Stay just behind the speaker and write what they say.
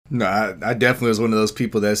No, I definitely was one of those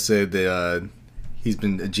people that said that he's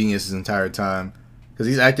been a genius his entire time because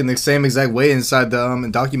he's acting the same exact way inside the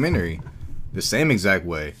documentary, the same exact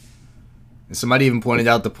way. And somebody even pointed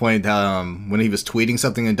out the point that when he was tweeting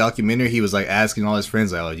something in the documentary, he was like asking all his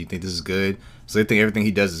friends, like, "Oh, do you think this is good?" So they think everything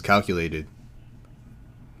he does is calculated.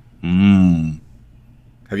 Mm.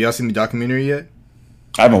 Have y'all seen the documentary yet?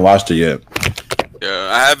 I haven't watched it yet. Yeah,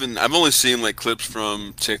 I haven't. I've only seen like clips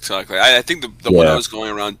from TikTok. Like, I think the one I was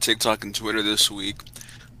going around TikTok and Twitter this week,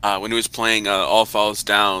 when he was playing "All Falls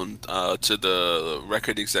Down" to the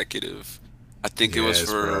record executive. I think it was Yes,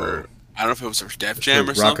 for bro. I don't know if it was for Def Jam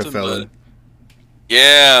or something, Rockefeller. but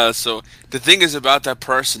yeah. So the thing is about that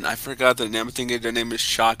person, I forgot the name. I think their name is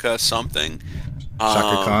Shaka something.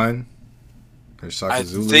 Shaka Um, Khan or I Shaka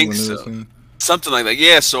Zulu, think one of so. those things. Something like that.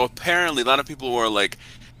 Yeah, so apparently a lot of people were like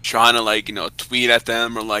trying to like, tweet at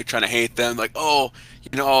them or like trying to hate them, like, oh,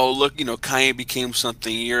 oh, look, Kanye became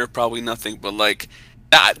something, you're probably nothing. But like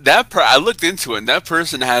I looked into it, and that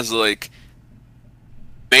person has like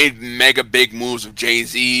made mega big moves with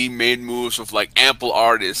Jay-Z, made moves with like ample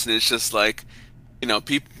artists, and it's just like,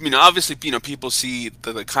 people, obviously, people see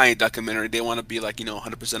the Kanye documentary, they want to be like,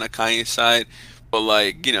 100% on Kanye's side, but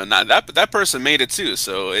like, not that person made it too,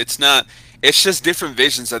 so it's not, it's just different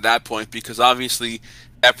visions at that point because obviously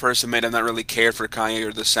that person may have not really cared for Kanye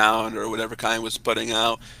or the sound or whatever Kanye was putting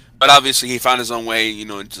out, but obviously he found his own way,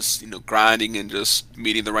 and just grinding and just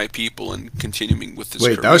meeting the right people and continuing with his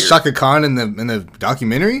Wait, that was career. Shaka Khan in the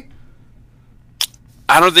documentary?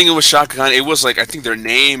 I don't think it was Shaka Khan. It was like I think their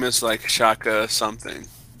name is like Shaka something.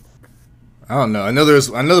 I don't know. I know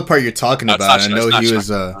the part you're talking No, it's about. not. I It's know not he Shaka was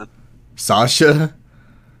Khan. Sasha.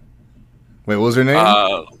 Wait, what was her name?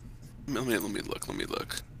 Uh, let me look. Let me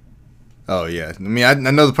look. Oh yeah, I mean, I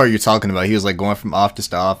know the part you're talking about. He was like going from office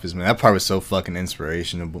to office. Man, that part was so fucking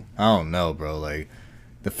inspirational. I don't know, bro. Like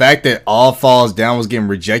the fact that All Falls Down was getting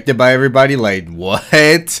rejected by everybody. Like what?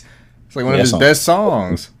 It's like one of his best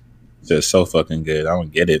songs. Just so fucking good. I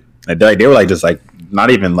don't get it. Like, they were like just like not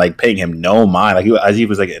even like paying him no mind. Like as he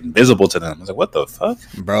was like invisible to them. I was like, what the fuck,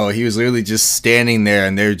 Bro, he was literally just standing there,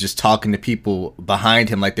 and they were just talking to people behind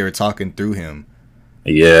him like they were talking through him.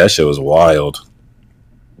 Yeah, that shit was wild.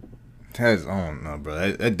 I don't know,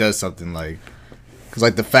 bro. That does something like, cause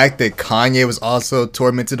like the fact that Kanye was also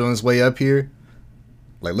tormented on his way up here.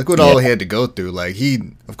 Like, look what all he had to go through. Like, he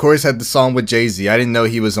of course had the song with Jay-Z. I didn't know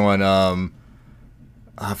he was on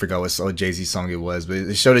I forgot what Jay-Z song it was, but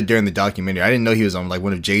it showed it during the documentary. I didn't know he was on like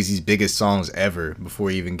one of Jay-Z's biggest songs ever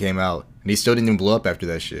before he even came out, and he still didn't even blow up after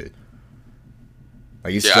that shit.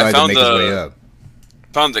 Like, he Yeah, still I had to make his way up.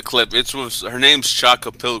 found the clip. It was her name's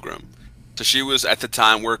Shaka Pilgrim. So she was at the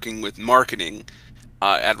time working with marketing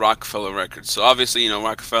at Rockefeller Records. So obviously,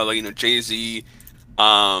 Rockefeller, Jay-Z,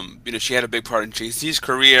 she had a big part in Jay-Z's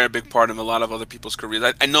career, a big part of a lot of other people's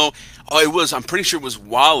careers. I know, I'm pretty sure it was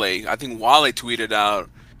Wale. I think Wale tweeted out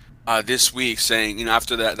this week saying,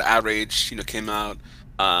 after the outrage, came out,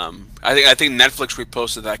 I think Netflix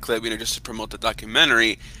reposted that clip, just to promote the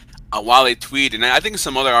documentary. Wale tweeted, and I think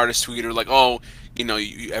some other artists tweeted like, oh,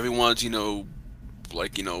 everyone's,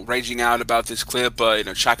 like raging out about this clip,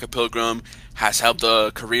 but Shaka Pilgrim has helped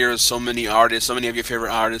the careers of so many artists, so many of your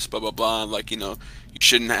favorite artists, blah blah blah. Like you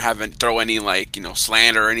shouldn't have throw any like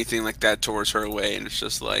slander or anything like that towards her way. And it's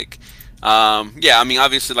just like, yeah, I mean,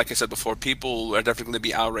 obviously, like I said before, people are definitely going to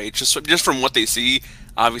be outraged just from what they see.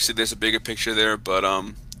 Obviously, there's a bigger picture there, but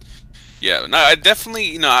yeah, no, I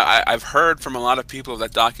definitely, I've heard from a lot of people of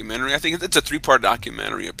that documentary. I think it's a three-part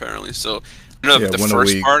documentary apparently. So I don't know Yeah, if the one a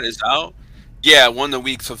first week. part is out. Yeah, one a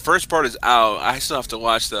week. So the first part is out. I still have to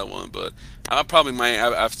watch that one, but I probably might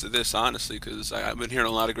after this, honestly, because I've been hearing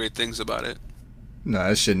a lot of great things about it. No,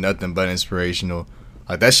 that shit nothing but inspirational.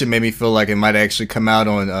 Like that shit made me feel like it might actually come out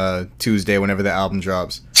on Tuesday whenever the album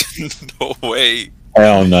drops. No way.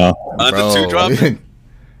 Hell no. The two Bro, dropping?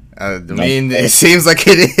 I mean, it seems like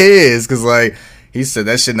it is because like he said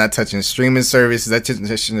that shit not touching streaming services, that shit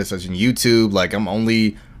not touching YouTube. Like I'm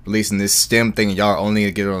only releasing this STEM thing, and y'all are only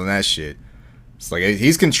gonna get it on that shit. It's like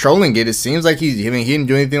he's controlling it. It seems like he didn't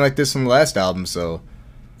do anything like this from the last album, so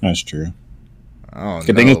That's true. I don't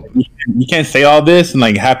The thing is, know. you can't say all this and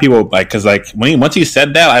like have people like because like once he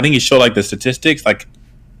said that, I think he showed like the statistics. Like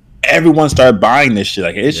everyone started buying this shit.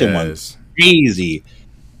 Like this shit went Yes. crazy.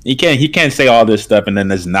 He can't say all this stuff and then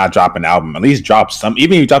just not drop an album. At least drop some.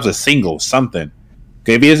 Even if he drops a single, something.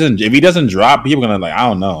 'Cause if he doesn't drop, people are gonna like I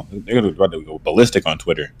don't know. They're gonna go ballistic on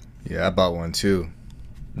Twitter. Yeah, I bought one too.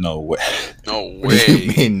 No way. No What do you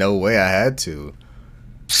way. mean? No way. I had to.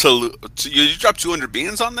 So you dropped 200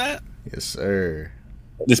 beans on that? Yes, sir.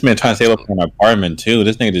 This man trying to save up for an apartment too.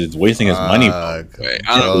 This nigga is wasting his money. Bro. Wait,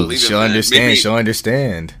 I don't believe it. She'll understand. Maybe, she'll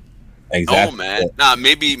understand. Exactly. Oh man, nah,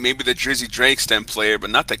 maybe the Drizzy Drake stem player, but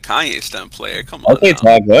not the Kanye stem player. Come on. Okay,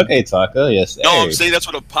 Taco. Okay, Taco. Yes. No, I'm saying that's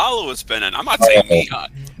what Apollo was spending. I'm not saying me.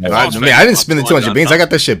 I didn't spend the 200 beans. I got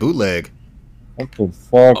that shit bootleg. What the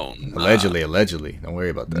fuck? Oh, nah. Allegedly. Don't worry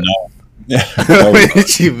about that. No. What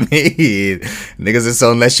did you mean? Niggas are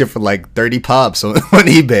selling that shit for like 30 pops on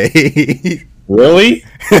eBay. Really?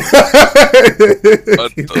 What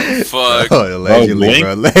the fuck? Oh, allegedly,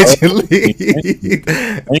 bro. Allegedly.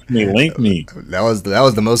 Link me. That was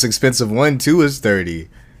the most expensive one too. Is 30.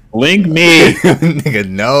 Link me. Nigga,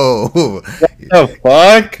 no. What the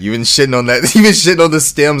fuck? You been shitting on that. You been shitting on the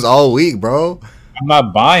stems all week, bro. I'm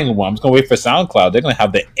not buying one. I'm just gonna wait for SoundCloud. They're gonna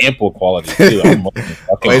have the ample quality too.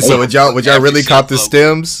 Wait, so would y'all really cop the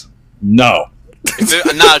stems? No.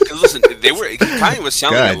 Nah, because listen, Kanye was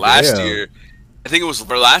selling it last year. I think it was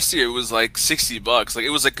for last year. It was like $60. Like it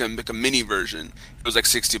was like a mini version. It was like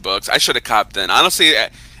 $60. I should have copped then. Honestly,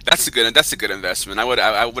 that's a good investment. I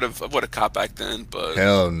would have copped back then. But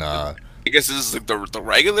hell nah. I guess this is like the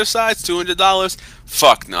regular size, $200.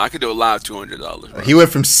 Fuck no, I could do a lot of $200. He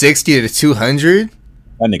went from 60 to 200.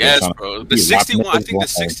 Yes, bro. The 61. I think the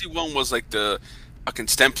 61 was like the fucking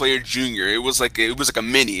stem player junior. It was like a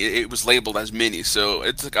mini. It was labeled as mini, so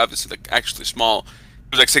it's like obviously like actually small.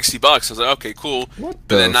 It was like $60. I was like, okay, cool. But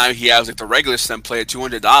then now he has like the regular stem player,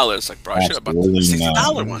 $200. Like, bro, I should have bought the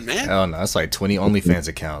 $60 one, man. Hell no, that's like 20 OnlyFans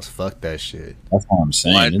accounts. Fuck that shit. That's what I'm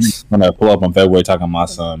saying. When I pull up on February talking about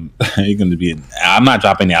some, you're gonna be. I'm not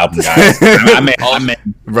dropping the album, guys. I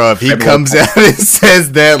meant, bro, if he comes out and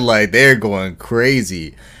says that, like they're going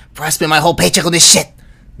crazy. Bro, I spent my whole paycheck on this shit.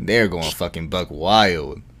 They're going fucking buck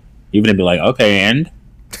wild. Even to be like, okay, and.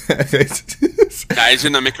 Nah, he's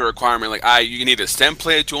gonna make a requirement like, you need a stem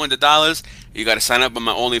player, $200. You gotta sign up on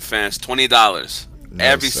my OnlyFans, $20. No,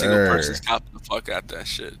 every single person's copping the fuck out that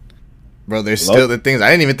shit. Bro, there's still the things.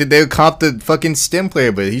 I didn't even think they would comp the fucking stem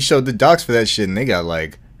player, but he showed the docs for that shit, and they got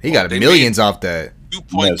millions off that.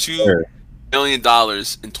 $2.2 million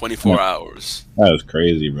in 24 hours. That was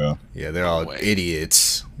crazy, bro. Yeah, they're all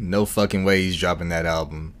idiots. No fucking way he's dropping that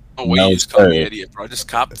album. No way you just call me an idiot, bro. Just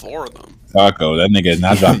cop 4 of them. Taco, that nigga is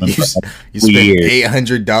not dropping. You spent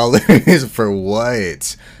 $800 for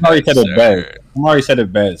what? I already said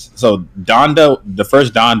it best. So Donda, the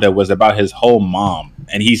first Donda was about his whole mom,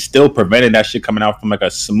 and he still prevented that shit coming out from like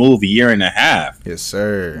a smooth year and a half. Yes,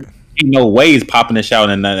 sir. Ain't no way he's popping this out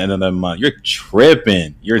in another month. You're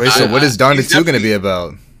tripping. So what is Donda 2 going to be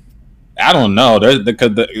about? I don't know.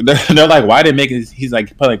 They're like, why did they make it? He's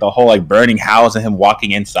like put like the whole like burning house and him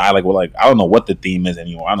walking inside. Like, well, like I don't know what the theme is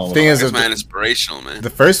anymore. I don't know. The thing is, it's mad inspirational, man.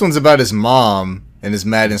 The first one's about his mom and is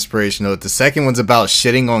mad inspirational. The second one's about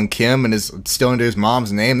shitting on Kim and is still under his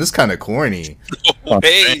mom's name. This is kind of corny.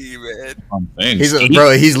 Hey, man. He's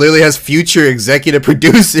literally has Future executive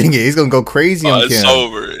producing it. He's gonna go crazy on Kim.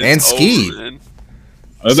 And Skeet.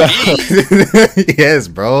 Yes,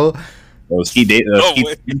 bro. Oh, Skeet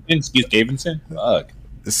Davidson? Fuck.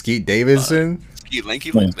 Skeet Davidson? Skeet Lanky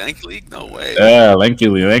League? No way. Yeah, Lanky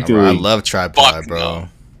League. I love Tripod, bro. No.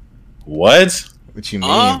 What? What you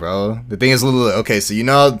mean, bro? The thing is, okay, so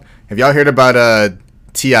have y'all heard about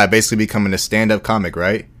T.I. basically becoming a stand-up comic,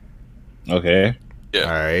 right? Okay. Yeah.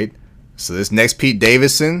 All right. So this next Pete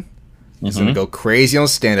Davidson is going to go crazy on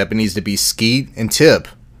stand-up. It needs to be Skeet and Tip.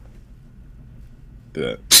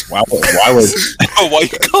 Why you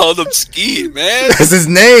call him Skeet, man? That's his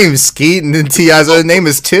name, Skeet, and then T.I.'s other name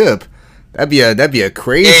is Tip. That'd be a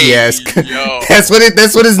crazy ass. That's what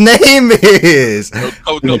his name is. Come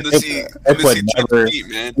to see Skeet,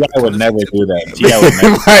 man. I would never do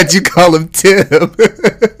that. Why'd you call him Tip?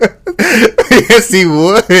 Yes, he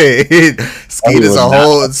would. Skeet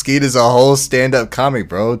is a whole stand-up comic,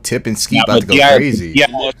 bro. Tip and Skeet about to go crazy.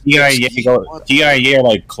 T.I. are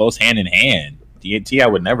like close hand in hand. T.I.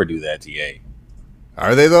 would never do that. T.A.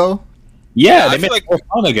 Are they though? Yeah, they made a whole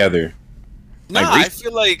song together. Nah, I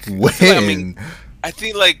feel like when? I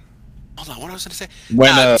think like hold on, what I was gonna say.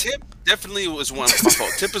 Tip definitely was one. My fault.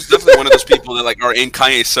 Tip is definitely one of those people that like are in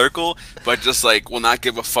Kanye's circle, but just like will not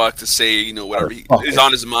give a fuck to say whatever is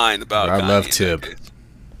on his mind about. I Kanye love Tip.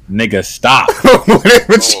 Nigga, stop.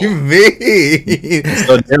 What you mean?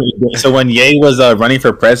 So when Ye was running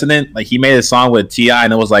for president, like he made a song with T.I.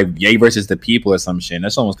 and it was like Ye versus the People or some shit. And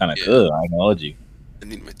that song was kind of good. I acknowledge you. I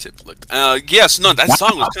need my Tip looked. That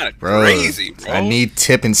song was kind of crazy, bro. I need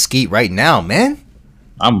Tip and Skeet right now, man.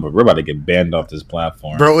 We're about to get banned off this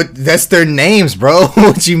platform, Bro, that's their names, bro.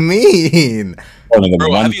 What you mean?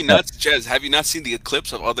 Bro, have you not, Jez? Have you not seen the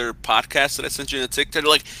clips of other podcasts that I sent you in the TikTok?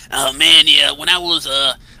 They're like, oh man, yeah, when I was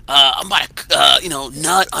I'm about to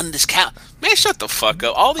nut on this cow. Man, shut the fuck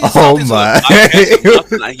up. All these, Oh all these my. podcasts are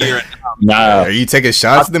nothing I hear. Nah, Are you taking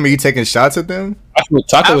shots at them? Are you taking shots at them?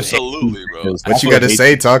 Taco Absolutely, bro. What you got to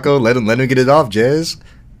say, Taco? Let him get it off, Jazz.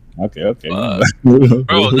 Okay.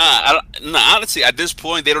 Bro, honestly, at this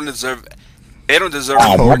point, they don't deserve. They don't deserve.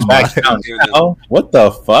 Oh my. Oh, what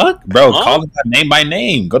the fuck, bro? Huh? Call them by name by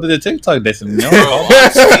name. Go to the TikTok. They said no. Bro,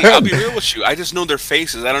 honestly, I'll be real with you. I just know their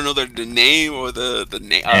faces. I don't know the name or the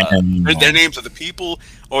name. Their names of the people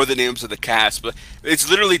or the names of the cast. But it's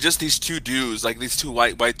literally just these two dudes, like these two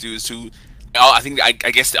white dudes who. I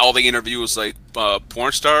guess all they interview was like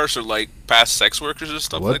porn stars or like past sex workers or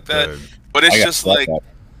stuff What like that. the- But it's just like.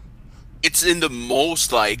 It's in the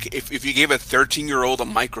most like if you gave a 13-year-old a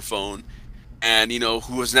microphone, and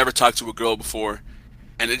who has never talked to a girl before,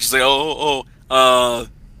 and it's just like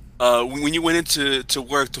when you went into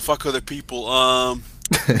work to fuck other people,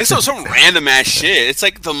 it's some random ass shit. It's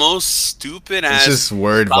like the most stupid ass. It's just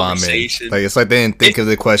word vomit. conversation. Like it's like they didn't think of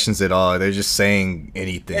the questions at all. They're just saying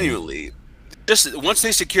anything. Genuinely. Just once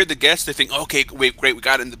they secured the guest, they think, okay, wait, great, we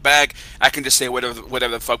got it in the bag. I can just say whatever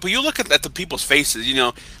the fuck. But you look at the people's faces.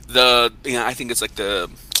 I think it's like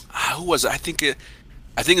who was it? I think it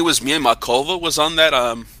was Mia Malkova was on that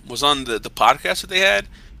was on the podcast that they had.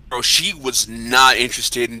 Bro, she was not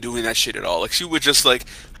interested in doing that shit at all. Like she was just like,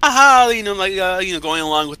 haha, going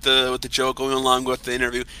along with the joke, going along with the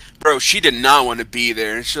interview. Bro, she did not want to be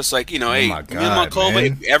there. It's just like, hey, Mia my God, Malkova, man.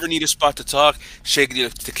 if you ever need a spot to talk,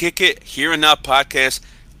 to kick it, Here and Now podcast,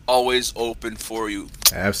 always open for you.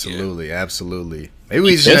 Absolutely. Maybe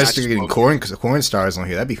we should start getting corn stars on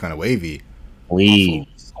here. That'd be kind of wavy. Please.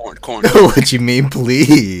 Corn. What you mean,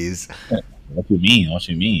 please? What you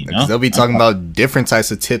mean? Because No? they'll be talking about different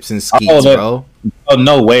types of tips and skeets, Oh, bro. Oh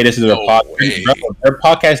no way! This is their No podcast. way. Bro, their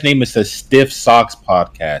podcast name is the Stiff Socks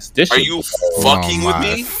Podcast. This Are shit- you fucking Oh with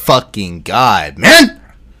my me? fucking God, man!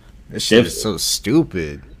 This shit is so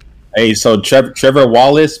stupid. Hey, so Trevor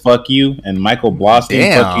Wallace, fuck you, and Michael Blossom,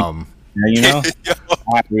 fuck you. Damn. Yeah,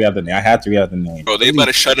 I had to read out the name. Bro, they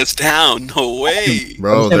better shut us down. No way.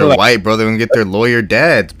 Bro, they're white, bro. They're gonna get their lawyer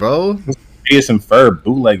dads, bro. Some fur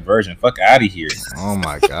bootleg version. Fuck out of here. Oh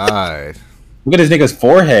my God. Look at this nigga's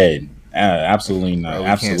forehead. Absolutely not. Bro, we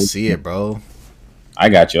Absolutely. can't see it, bro. I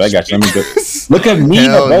got you. Let me go. Look at Mina,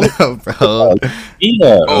 Hell bro. no, bro.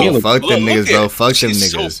 Mina. Oh, Mina, fuck them niggas, bro. Fuck them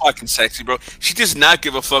She's niggas. so fucking sexy, bro. She does not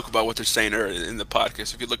give a fuck about what they're saying to her in the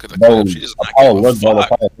podcast. If you look at the Bro, clip, she does not oh, give look, a bro,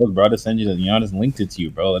 fuck. look, bro. I just send you the, I just linked it to you,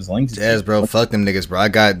 bro. I just linked it to Jazz, you. bro. Fuck them niggas, bro. I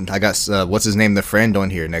got what's his name, the friend on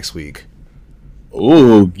here next week.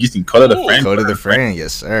 Ooh, you can call it a Ooh, friend. Go to the friend,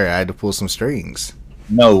 yes sir. I had to pull some strings.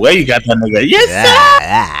 No way, you got that nigga.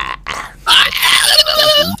 Yes,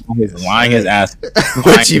 He's lying his ass.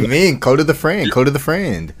 What you mean? Go to the friend. Go to the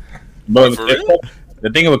friend. Bro, For real? the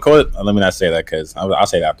thing about code, let me not say that because I'll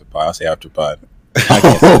say it after pod. I'll say after pod. I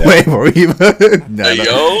can't say Oh that. wait, were we? No, Hey,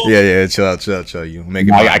 no. yo. Yeah. Chill out. You make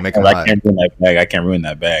it No, hot. Make it I hot. can't ruin that bag. I can't ruin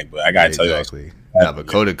that bag, but I gotta tell you. Exactly. Nah, but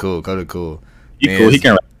Coda cool. He Man, cool. He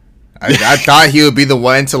can. I thought he would be the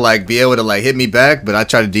one to like be able to like hit me back, but I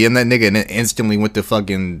tried to DM that nigga and it instantly went to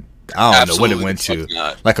fucking I don't know what it went to. fucking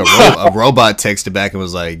not. Like a robot texted back and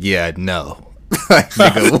was like, "Yeah, no." Like,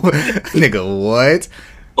 nigga, what?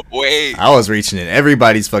 Wait. I was reaching in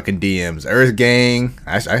everybody's fucking DMs. Earth Gang.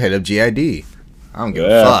 I hit up GID. I don't give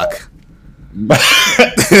Yeah. a fuck.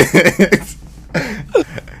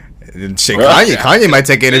 And shit, Bro, Kanye might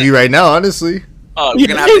take an interview right now, honestly. Oh, you're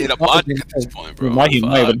gonna have to hit a podcast at this point, bro. He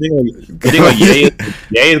might. Fuck. The thing like Ye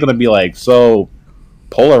is gonna be like so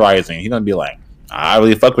polarizing. He's gonna be like, I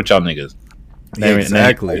really fuck with y'all niggas. Yeah,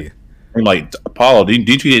 exactly. I'm like, Apollo, didn't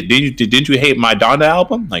you hate my Donda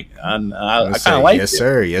album? Like, I kind of like yes, it.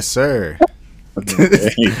 sir. Yes, sir.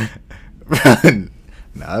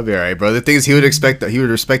 Nah, I'll be alright, bro. The thing is, he would respect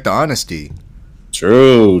the honesty.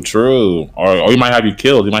 True. Or he might have you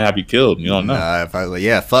killed. You don't know. Nah, if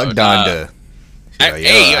fuck Oh, Donda. Hey, Like,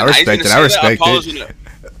 yeah, I respect it. I respect it.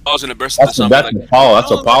 I was in a burst That's Apollo.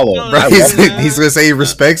 That's Apollo. Bro, I he's gonna say he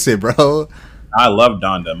respects it, bro. I love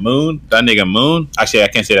Donda. Moon, that nigga Moon. Actually, I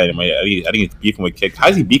can't say that anymore. I think he's beefing with Kid.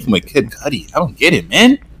 How's he beefing with Kid Cudi? I don't get it,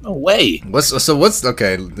 man. No way. What's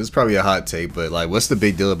okay? This is probably a hot take, but like, what's the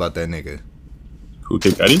big deal about that nigga? Who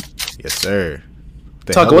Kid Cudi? Yes, sir.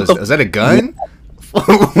 The Talk, hell what the- is that a gun?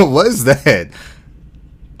 What is that?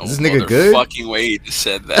 Is this nigga good? Fucking way you just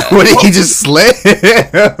said that. What did he just slay?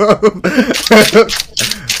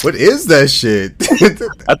 What is that shit? That's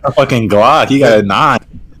a fucking Glock. He got a 9.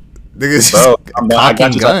 Niggas Bro,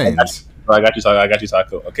 cocking guns. I got you,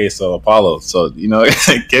 Taco. Okay, so Apollo. So,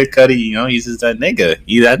 Kid Cudi, he's just that nigga.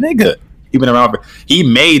 He's that nigga. He been around. He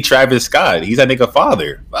made Travis Scott. He's that nigga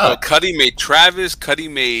father. Cudi made Travis. Cudi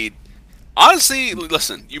made. Honestly,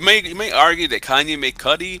 listen. You may argue that Kanye made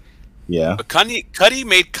Cudi. Yeah. But Cudi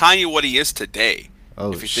made Kanye what he is today.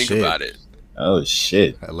 Oh, if you think about it. Oh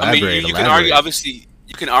shit. Elaborate. You can argue. Obviously,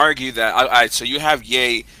 you can argue that. All right. So you have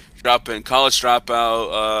Ye dropping College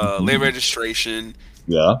Dropout, Late Registration.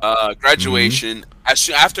 Yeah. Graduation.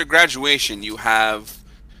 After graduation, you have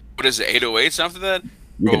what is it? 808s after that.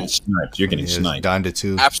 You're getting sniped. You're getting sniped. Donda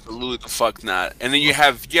 2. Absolutely the fuck not. And then you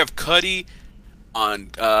have Cudi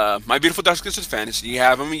on My Beautiful Dark Twisted Fantasy. You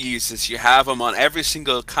have him on Yeezus. You have him on every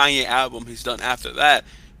single Kanye album he's done after that.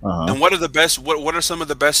 And what are the best? What are some of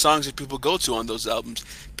the best songs that people go to on those albums?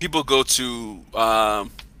 People go to.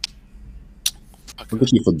 Look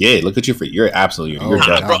at you forget. Look at you for. You're absolutely. You're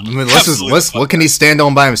what can he stand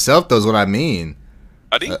on by himself? Though is what I mean.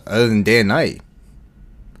 Other than Day and Night.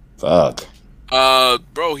 Fuck.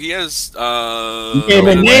 Bro, he has. Just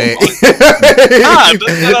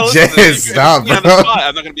stop, bro.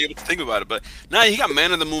 I'm not gonna be able to think about it, but he got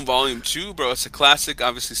Man of the Moon Volume 2, bro. It's a classic,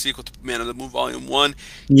 obviously sequel to Man of the Moon Volume 1.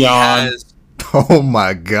 Oh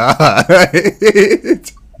my god.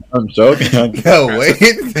 I'm joking. No, wait.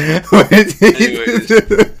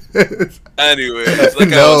 Anyways,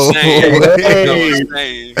 like I was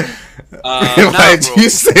saying. Why'd you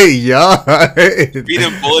say yawn?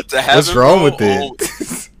 Beating Bullet to Heaven. What's wrong with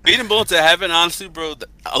it? Beating Bullet to Heaven, honestly, bro.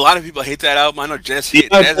 A lot of people hate that album. I know Jazz hates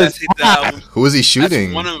that album. Who is he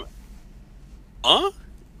shooting? Huh?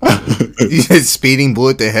 You said Speeding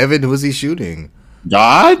Bullet to Heaven? Who is he shooting?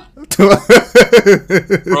 God? Bro,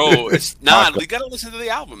 it's not. We gotta listen to the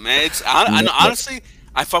album, man. Honestly,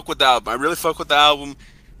 I fuck with the album. I really fuck with the album.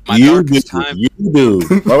 You do.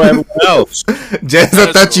 What about everyone else? Jazz,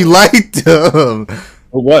 I thought you liked him.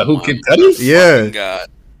 What? Who, Kid Cudi? Yeah. God.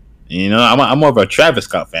 I'm more of a Travis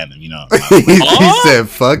Scott fan than he said,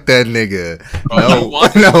 "Fuck that nigga." No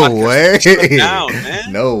way.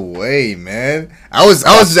 No way, man. I was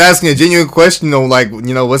just asking a genuine question on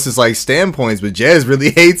what's his standpoints, but Jazz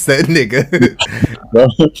really hates that nigga.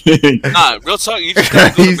 Nah, real talk. You just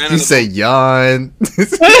gotta go to Man he said yawn.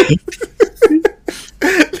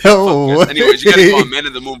 Anyways, you gotta go on Man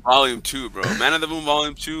of the Moon Volume 2, bro. Man of the Moon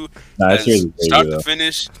Volume 2. Start to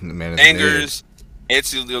finish. Bangers.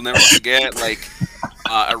 Hits you'll never forget,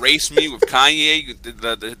 Erase Me with Kanye,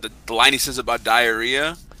 the line he says about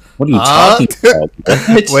diarrhea. What are you talking about?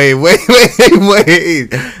 Wait.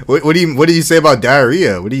 What do you say about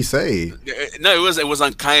diarrhea? What do you say? No, it was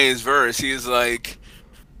on Kanye's verse. He was like,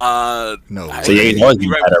 no. So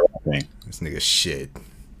This nigga shit.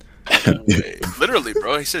 Literally,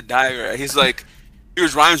 bro. He said diarrhea. He's like,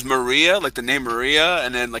 here's rhymes Maria, like the name Maria,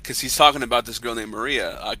 and then because he's talking about this girl named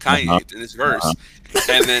Maria, Kanye in his verse,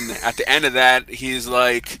 and then at the end of that, he's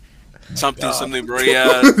like something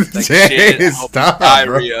Maria, like shit, stop,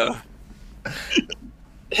 diarrhea.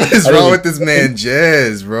 What's wrong with this man,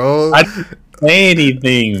 Jazz, bro? I didn't say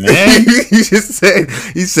anything, man.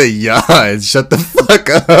 you said yawn. Shut the fuck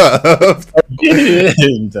up. I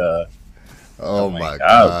didn't. Oh my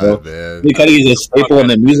god, man! Kid Cudi is a staple in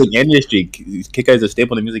the music industry. Kid Cudi is a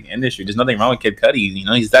staple in the music industry. There's nothing wrong with Kid Cudi.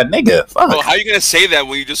 He's that nigga. Fuck. Well, how are you gonna say that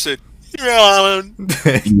when you just said, I'm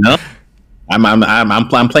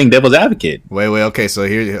playing devil's advocate. Wait. Okay, so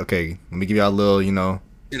let me give y'all a little,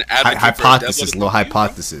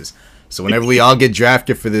 hypothesis. So whenever we all get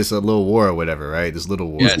drafted for this little war or whatever, right? This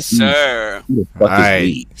little war. Yes, sir. All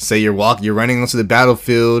right. Say you're running onto the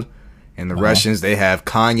battlefield. And the Russians, they have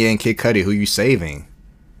Kanye and Kid Cudi. Who you saving?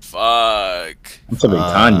 Fuck. I'm saving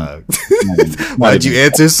Kanye. Why did you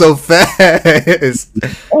answer so fast?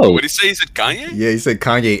 What did he say? He said Kanye? Yeah, he said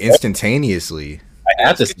Kanye instantaneously. I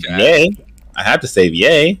have to save Ye. I have to save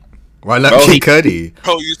Ye. Why not Kid Cudi?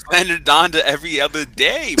 Bro, you slandered Donda every other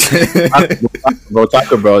day, Bro,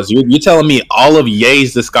 Taco Bros. You're telling me all of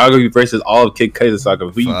Ye's discography versus all of Kid Cudi's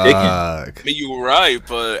discography. Who you picking? I mean, you were right,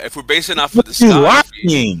 but if we're basing off of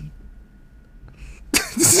discography...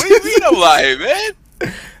 What do you mean I'm lying, man?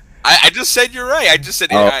 I just said you're right. I just said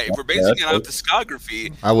if we're basing it off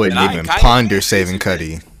discography, I wouldn't even ponder saving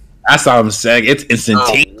Cudi. That's what I'm saying. It's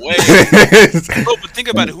instantaneous. Bro, but think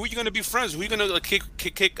about it. Who are you gonna be friends? Who are you gonna kick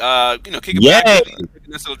a yeah.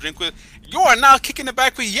 nice little drink with? You are not kicking it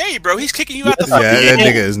back with Ye, bro. He's kicking you out the fucking Yeah, that game.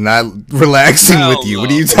 nigga is not relaxing Hell with you. What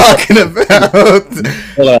no. are you talking about?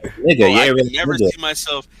 Nigga, Bro, yeah, I really, can never nigga. see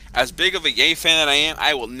myself as big of a Ye fan that I am.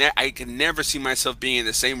 I can never see myself being in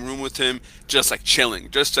the same room with him, just like chilling,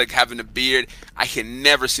 just like having a beard. I can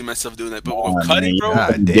never see myself doing that. But Oh, with Cuddy, man, bro,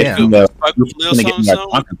 God you damn. finna fuck you with Lil finna get me a So-and-so?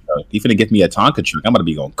 Tonka truck. You finna get me a Tonka truck. I'm about to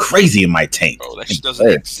be going crazy in my tank. bro, that shit doesn't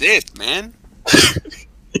exist, man.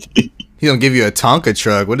 He don't give you a Tonka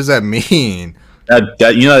truck. What does that mean?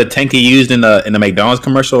 That you know the tank he used in the McDonald's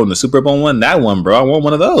commercial in the Super Bowl one? That one, bro. I want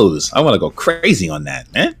one of those. I want to go crazy on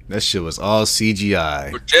that, man. That shit was all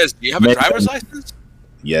CGI. But Jez, do you have a Man. driver's license?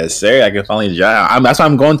 Yes, sir. I can finally drive. That's why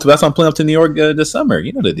I'm going to. That's why I'm pulling up to New York this summer.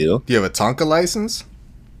 You know the deal. Do you have a Tonka license?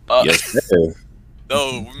 Yes, sir.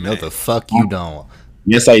 No, man. No, the fuck you don't.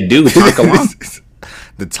 Yes, I do. Tonka Wonka.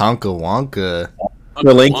 The Tonka Wonka.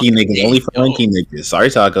 For lanky niggas. Only for lanky niggas. Sorry,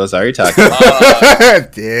 Taco. Sorry, Taco.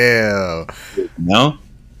 Damn. No.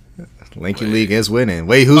 Lanky League is winning.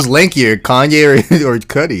 Wait, who's lankier, Kanye or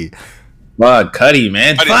Cuddy? Fuck, Cuddy,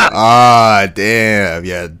 man. Cuddy. Fuck. Ah, damn.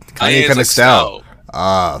 Yeah, Kanye is kind of like stout.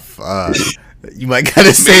 Ah, fuck. You might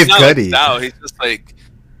gotta save not Cuddy. Like stout, he's just like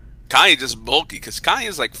Kanye, just bulky because Kanye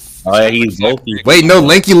is like. Oh, yeah, he's bulky. Wait, no,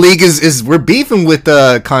 Lanky League is we're beefing with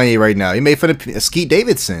Kanye right now. He made fun of Skeet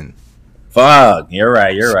Davidson. Fuck. You're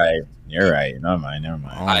right. You're right. You're right. Never mind. Never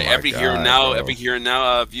mind. Oh my every here and God, now,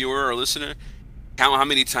 bro. viewer or listener, count how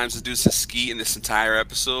many times the dude says ski in this entire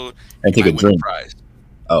episode. And take a might win drink. prize.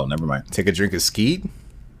 Oh, never mind. Take a drink of Skeet.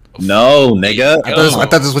 No, nigga. I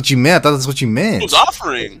thought that's what you meant. I thought that's what you meant. Who's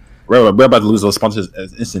offering? We're about to lose those sponsors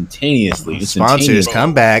instantaneously. Sponsors,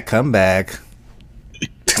 come back, come back.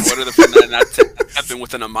 What are the not tapping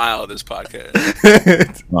within a mile of this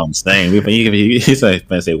podcast? No, I'm saying. He's going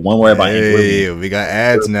to say one word about Hey, Anchor. we got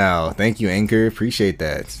ads now. Thank you, Anchor. Appreciate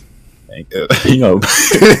that. You know,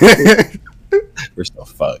 we're still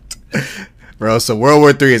fucked. Bro, so World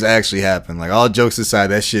War III has actually happened. Like, all jokes aside,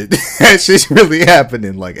 that shit's really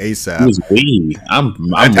happening, like, ASAP. It was we.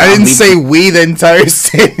 I didn't say we the entire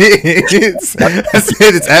sentence. I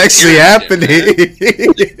said it's actually happening.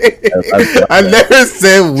 I never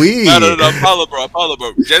said we. No, Apollo,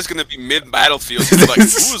 bro. Jeff's gonna be mid-battlefield. He's like,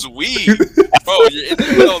 who's we? Bro, you're in the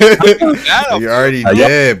middle of the battle. You're already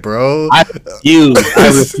dead, bro. I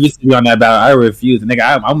refuse to be on that battle. I refuse. Nigga,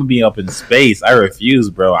 I'm going to be up in space. I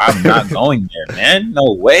refuse, bro. I'm not going there, man.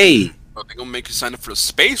 No way. Bro, they're gonna make you sign up for the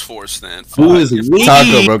Space Force then. Who is Fuck. we?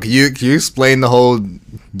 Taco, bro, can you explain the whole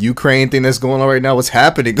Ukraine thing that's going on right now? What's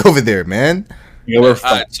happening over there, man? Yeah, we're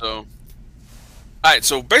Alright,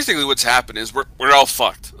 so basically what's happened is we're all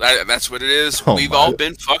fucked. That's what it is. Oh We've my. all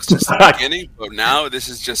been fucked since the beginning, but now this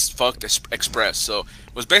is just fucked express. So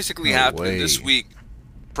what's basically No happening way. this week,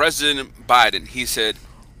 President Biden, he said,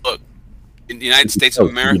 look, in the United States of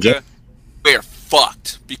America, we're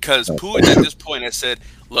fucked. Because Putin at this point has said,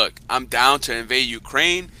 look, I'm down to invade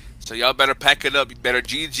Ukraine, so y'all better pack it up. You better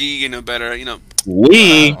GG, better,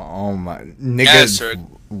 we. Oh my nigga, Yes, sir.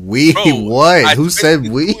 we Bro, what? I Who said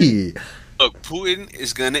basically we? Look, Putin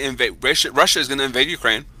is going to invade Russia is going to invade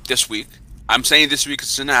Ukraine this week. I'm saying this week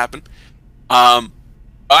it's going to happen.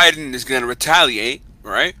 Biden is going to retaliate,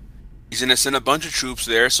 right? He's going to send a bunch of troops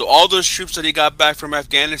there. So all those troops that he got back from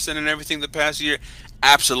Afghanistan and everything the past year,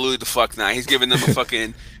 absolutely the fuck not. He's giving them a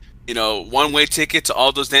fucking, one-way ticket to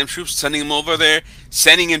all those damn troops, sending them over there,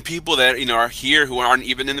 sending in people that, are here who aren't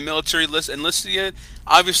even in the military list enlisted yet.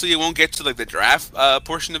 Obviously, it won't get to, like, the draft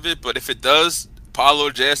portion of it, but if it does, Paulo,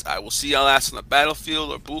 Jess, I will see y'all ass on the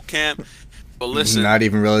battlefield or boot camp. But listen, Not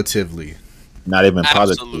even relatively. Not even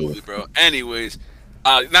absolutely, positive. bro. Anyways,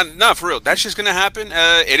 not for real. That's just gonna happen.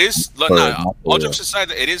 It is. For real, not for All real. jokes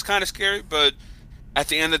aside, it is kind of scary. But at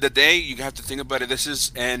the end of the day, you have to think about it. This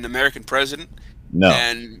is an American president, No.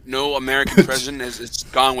 and no American president has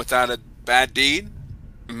gone without a bad deed.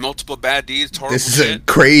 Multiple bad deeds, horrible This is a shit.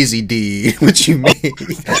 crazy deed. What you mean?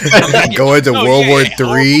 Going to No, World War yeah,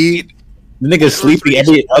 horrible III? deed. The nigga's sleeping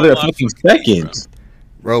every other fucking second.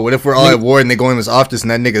 Bro, what if we're all at war and they go in his office and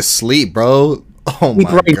that nigga sleep, bro? Oh my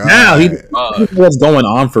Right god. now, he doesn't know what's going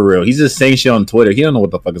on for real. He's just saying shit on Twitter. He don't know what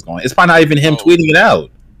the fuck is going on. It's probably not even him Oh. tweeting it out.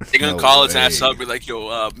 They're gonna No call his way. ass up, be like,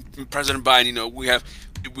 "Yo, President Biden, we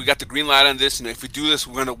got the green light on this, and if we do this,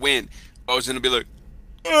 we're gonna win." I was gonna be like,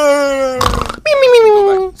 go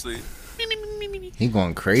back to sleep. He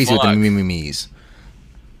going crazy with the Fuck. memes.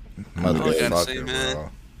 all I gotta say, Motherfucker, man.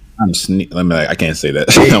 bro. I can't say that.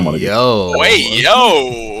 I Hey, don't want to yo. Wait,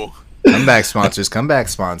 yo. Comeback sponsors. Comeback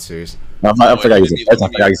sponsors. I forgot he's the president. I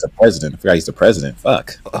forgot he's the president. I forgot he's the president.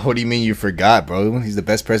 Fuck. What do you mean you forgot, bro? He's the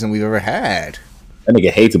best president we've ever had. That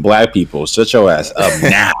nigga hates black people. Shut your ass up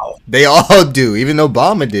now. They all do. Even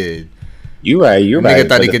Obama did. You right. You're right. Nigga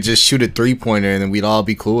thought he could just shoot a 3-pointer and then we'd all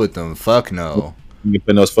be cool with them. Fuck no. You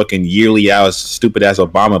put those fucking yearly ass stupid ass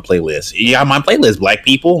Obama playlists. Yeah, my playlist, black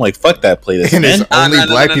people. Like fuck that playlist. And there's only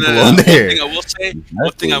black people on there.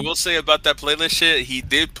 One thing I will say about that playlist shit, he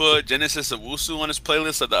did put Genesis Owusu on his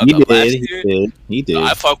playlist last year. He did.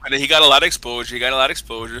 I fuck with it. He got a lot of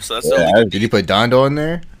exposure. So that's Did he put Dondo in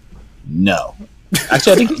there? No.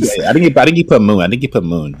 Actually, I think he put Moon. I think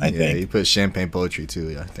He put Champagne Poetry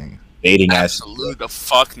too. I think. Dating ass. Absolutely the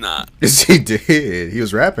fuck not. Yes, he did. He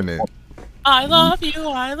was rapping it. I love you.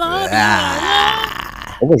 I love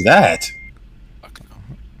you. What was that?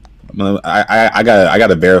 I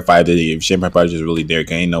gotta verify that if Champagne Poetry is really there.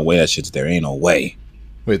 Cause ain't no way that shit's there. Ain't no way.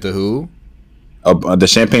 Wait, the who? The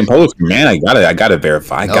Champagne Poetry, man. I gotta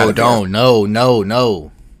verify.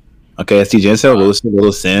 No. Okay, I see Jensen,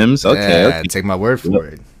 Little Sims. Okay. Take my word for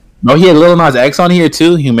it. No, he had Lil Nas X on here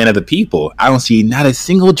too. Human of the People. I don't see not a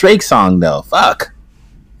single Drake song though. Fuck.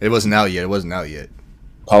 It wasn't out yet.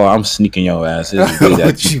 Paul, I'm sneaking your ass.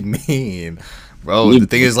 What you mean, bro? The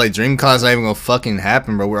thing is, like, DreamCon's not even gonna fucking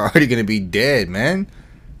happen, bro. We're already gonna be dead, man.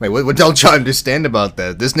 Like, what don't y'all understand about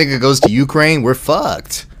that? This nigga goes to Ukraine, we're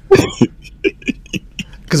fucked.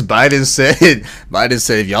 Because Biden said,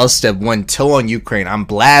 if y'all step one toe on Ukraine, I'm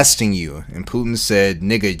blasting you. And Putin said,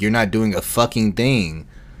 nigga, you're not doing a fucking thing.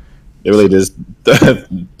 They really just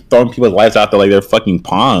throwing people's lives out there like they're fucking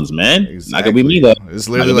pawns, man. Exactly. Not gonna be me though. It's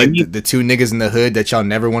literally like the two niggas in the hood that y'all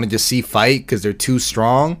never wanted to see fight because they're too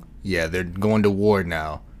strong. Yeah, they're going to war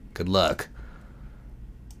now. Good luck.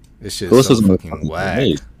 This shit is so fucking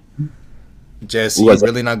whack. Jesse, you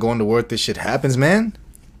really not going to war if this shit happens, man?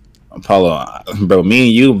 Apollo, bro, me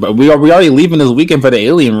and you, bro, we already leaving this weekend for the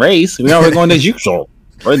alien race. We already going as usual.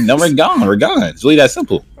 We're gone. It's really that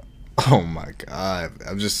simple. Oh my god,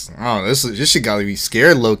 I don't know. This shit got me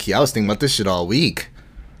scared, low key. I was thinking about this shit all week.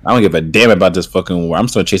 I don't give a damn about this fucking war. I'm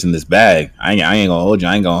still chasing this bag. I ain't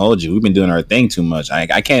gonna hold you. We've been doing our thing too much.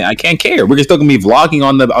 I can't care. We're still gonna be vlogging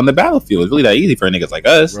on the battlefield. It's really that easy for niggas like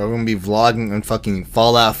us. Bro, we're gonna be vlogging on fucking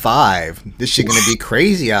Fallout 5. This shit gonna be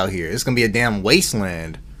crazy out here. It's gonna be a damn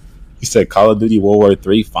wasteland. He said Call of Duty World War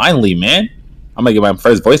 3. Finally, man. I'm gonna get my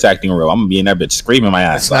first voice acting role. I'm gonna be in that bitch screaming my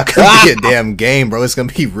ass. It's not gonna be a damn game, bro. It's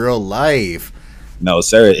gonna be real life. No,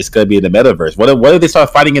 sir. It's gonna be in the metaverse. What if they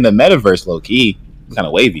start fighting in the metaverse, low key? Kind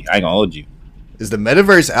of wavy. I ain't gonna hold you. Is the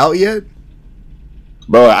metaverse out yet?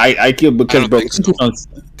 Bro, I keep because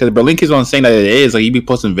Berlin keeps on saying that it is. Like, you be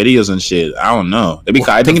posting videos and shit. I don't know.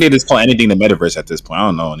 I think they just call anything the metaverse at this point. I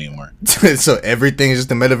don't know anymore. So everything is just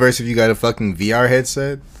the metaverse if you got a fucking VR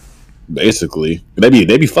headset? Basically, they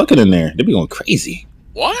be fucking in there. They be going crazy.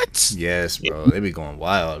 What? Yes, bro. They be going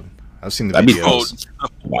wild. I've seen the videos.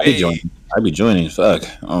 I be joining. Fuck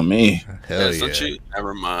on me. Hell yeah.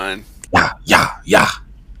 Never mind. Yeah.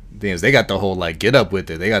 Things they got the whole like get up with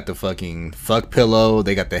it. They got the fucking fuck pillow.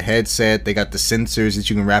 They got the headset. They got the sensors that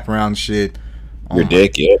you can wrap around shit. Your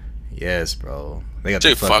dick, yeah. Yes, bro. They got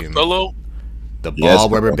the fucking fuck pillow. The ball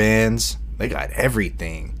rubber bands. They got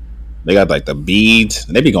everything. They got like the beads.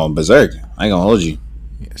 They be going berserk. I ain't gonna hold you.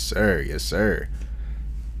 Yes, sir.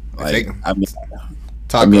 Like,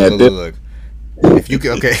 look. If you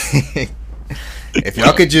could, okay. If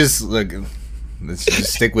y'all could just look, let's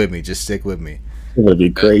just stick with me. It would be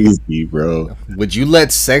crazy, bro. Would you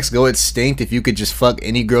let sex go extinct if you could just fuck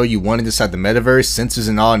any girl you wanted inside the metaverse, sensors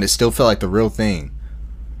and all, and it still felt like the real thing?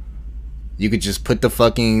 You could just put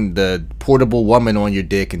the portable woman on your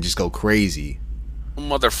dick and just go crazy.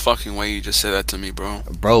 Motherfucking way you just said that to me, bro.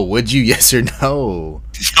 Bro, would you? Yes or no?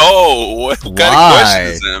 No. What kind of question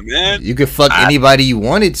is that, man? You could fuck anybody you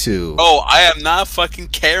wanted to. Oh, I am not fucking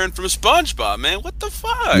Karen from SpongeBob, man. What the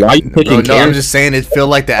fuck? Why you picking Karen? No, I'm just saying it feel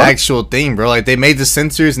like the actual thing, bro. Like they made the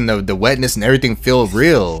sensors and the wetness and everything feel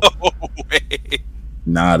real. No way.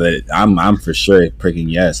 Nah, I'm for sure pricking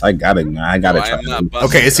yes. I gotta try.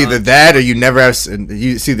 Okay, it's either that or you never have.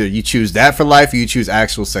 It's either you choose that for life or you choose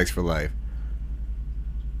actual sex for life.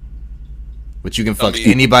 But you can fuck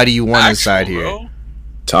anybody you want inside here.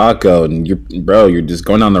 Taco, you're just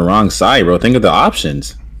going on the wrong side, bro. Think of the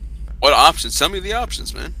options. What options? Tell me the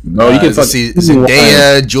options, man. No, you can fuck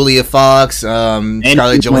Zendaya, Julia Fox,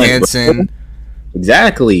 Scarlett Johansson. Bro.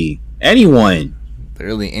 Exactly. Anyone.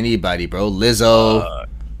 Literally anybody, bro. Lizzo.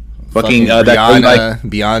 Fucking Rihanna,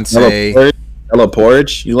 Beyonce. Bella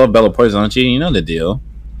Poarch. You love Bella Poarch, don't you? You know the deal.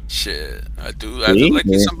 Shit. I do. I do like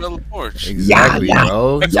me some Bella Poarch. Exactly,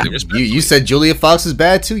 bro. Yeah. You said Julia Fox is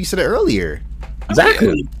bad too. You said it earlier.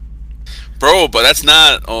 Exactly. Bro, but that's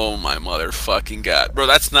not. Oh my motherfucking god, bro.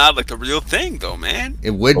 That's not like a real thing, though, man. It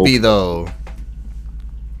would be though.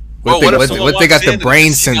 What they got the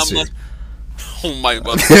brain sensor? Oh my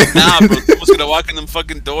god. Nah, bro. Someone's gonna walk in them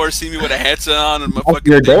fucking doors, see me with a headset on and my Lock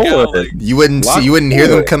fucking your thing door. out, like, You wouldn't Lock see, you wouldn't hear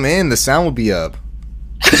door. them come in. The sound would be up.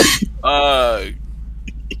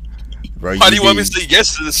 Bro, why do you want me to say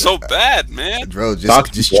yes to this so bad, man? Bro,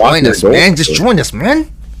 Doc, just lock join your us, door. man. Just join us,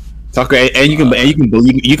 man. Tucker, and you can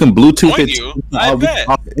Bluetooth Join it. you? I bet.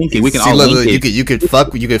 We can See, all look, link it. you could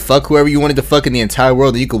fuck whoever you wanted to fuck in the entire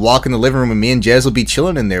world, and you could walk in the living room, and me and Jez will be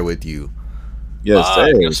chilling in there with you. Yes,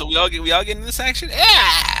 sir. So we all get in this action?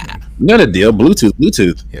 Yeah. You know the deal.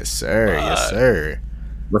 Bluetooth. Yes, sir. Yes, sir.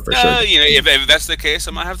 We're for sure. You know, if that's the case,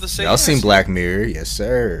 I might have to say. Y'all yes. seen Black Mirror? Yes,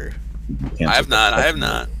 sir. I have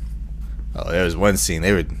not. Oh, there was one scene.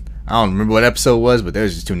 I don't remember what episode it was, but there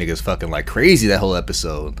was just two niggas fucking like crazy that whole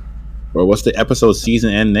episode. Bro, what's the episode,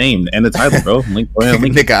 season, and name, and the title, bro? Link.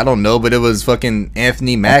 Nigga, I don't know, but it was fucking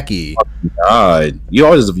Anthony Mackie. God, you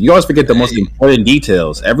always forget the most important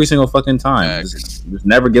details every single fucking time. Just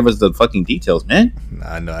never give us the fucking details, man.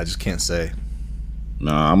 Nah, no, I just can't say.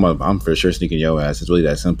 No, I'm for sure sneaking your ass. It's really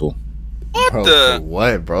that simple. What Bro, the? for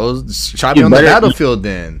what, bro? Just try me on the better- battlefield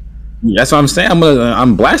then. That's what I'm saying.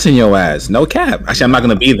 I'm blasting your ass. No cap. Actually, I'm not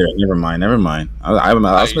gonna be there. Never mind.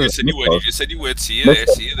 You just said you would. See you there.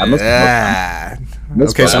 Yeah.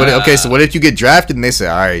 That's Okay, fine. so what if you get drafted and they say,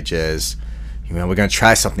 all right, Jez, you know, we're gonna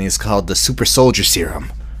try something. It's called the Super Soldier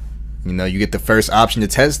Serum. You know, you get the first option to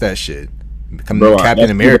test that shit. Become Bro, Captain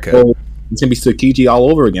that's America. beautiful. It's gonna be Tsukiji all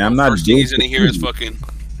over again. I'm not First thing doing he's gonna hear is fucking.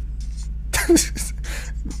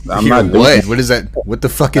 I'm Hear not what? doing What is that? What the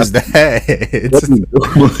fuck is that?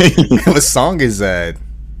 What song is that?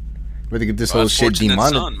 Where they get this whole shit Fortunate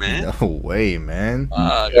demonic? Son, man. No way, man.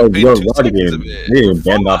 Yo, Paid you're 2 right seconds again. of it. You're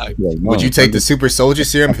banned off. Fuck. Would you take the Super Soldier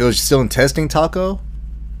Serum if it was still in testing, Taco?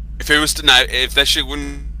 If it was tonight, if that shit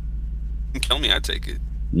wouldn't kill me, I'd take it.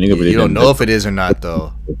 You don't know if it is or not,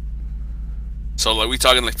 though. So like we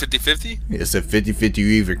talking like 50-50? It's a 50-50. You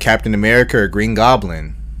either Captain America or Green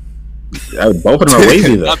Goblin. Both of them are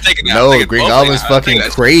wavy though. I'm taking that. No, Green Goblin's fucking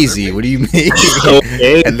crazy. What do you mean?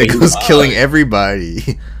 Okay. And then goes killing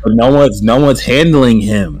everybody. No one's handling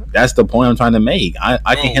him. That's the point I'm trying to make. I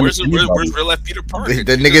can't handle Where's anybody. real life Peter Parker?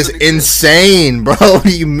 The He nigga's doesn't exist. insane, bro. What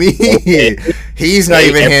do you mean? Okay. He's not Hey,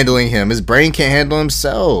 even every- handling him. His brain can't handle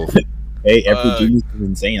himself. Hey, every genius is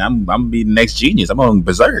insane. I'm gonna be the next genius. I'm on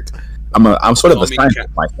berserk. I'm sort of Call a me scientist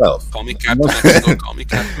myself. Call me Captain Mexico. Call me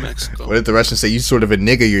Captain Mexico. What if the Russians say you sort of a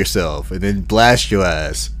nigga yourself and then blast your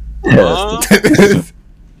ass? Huh?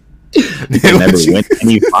 You can never win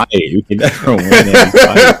any fight. You can never win any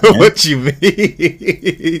fight. Man. What you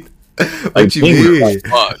mean? What Like, you being, mean? like,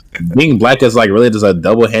 Fuck. being black is like really just a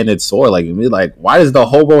double-handed sword. Like why does the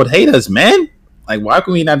whole world hate us, man? Like, why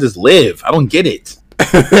can we not just live? I don't get it.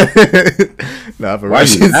 Nah, if a Why you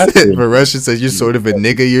Russian, have said, to? if a Russian says you're sort of a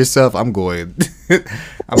nigga yourself, I'm going.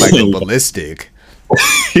 I might go ballistic.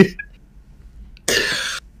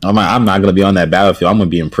 I'm not gonna be on that battlefield. I'm gonna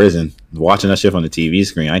be in prison watching that shit on the TV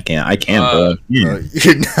screen. I can't, bro. Bro,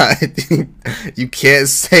 you're not. You can't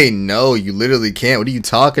say no. You literally can't. What are you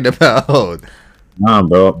talking about? Nah,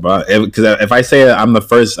 bro. Because if I say I'm the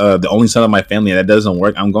first, the only son of my family, and that doesn't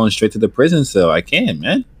work, I'm going straight to the prison cell. I can't,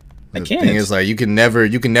 man. I The can't. thing is, like, you can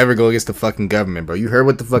never go against the fucking government, bro. You heard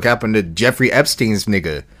what the fuck happened to Jeffrey Epstein's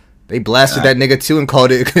nigga? They blasted that nigga too and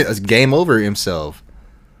called it a game over himself.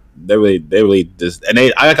 They really just, and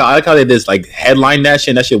I like how they just like headline that shit.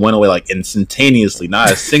 And that shit went away like instantaneously.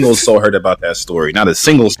 Not a single soul heard about that story. Not a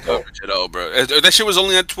single soul. Coverage at all, bro. That shit was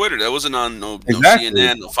only on Twitter. That wasn't on no Exactly.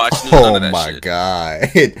 CNN, no Fox News, none Oh of that my shit. god!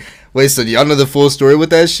 Wait, so do y'all know the full story with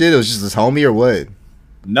that shit? It was just this homie or what?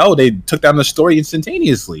 No, they took down the story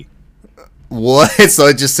instantaneously. What? So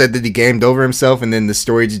it just said that he gamed over himself and then the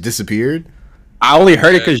story just disappeared? I only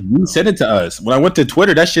heard it because you sent it to us. When I went to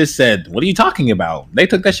Twitter, that shit said, "What are you talking about?" They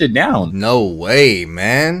took that shit down, No way,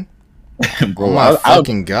 man. bro. Oh my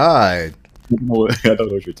fucking god. I don't know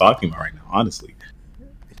what you're talking about right now, honestly.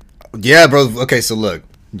 Yeah, bro. Okay, so look.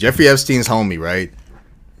 Jeffrey Epstein's homie, right?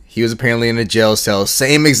 He was apparently in a jail cell.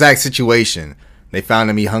 Same exact situation. They found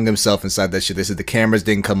him. He hung himself inside that shit. They said the cameras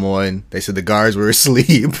didn't come on. They said the guards were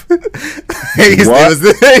asleep.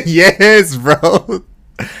 Yes, bro.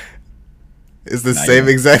 It's the Nah, same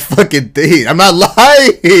yeah. exact fucking thing. I'm not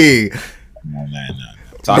lying. No, man, no.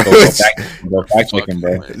 Taco, go fact checking,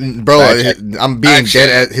 bro. Bro, Fact check. I'm being Fact dead check.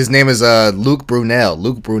 at his name is Luke Brunel.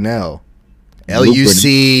 Luke Brunel.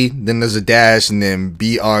 L-U-C, then there's a dash, and then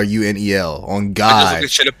B-R-U-N-E-L. On I just God.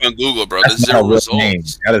 looked shit up on Google, bro. That's There's not a zero real name.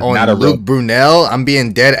 results. That is not On a real. Luke Brunel, I'm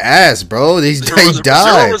being dead ass, bro. He Zero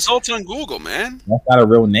died. results on Google, man. That's not a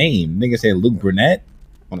real name. Nigga said Luke Brunette.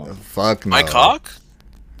 Hold on. Fuck no. My cock?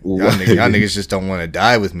 Y'all niggas just don't want to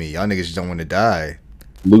die with me. Y'all niggas just don't want to die.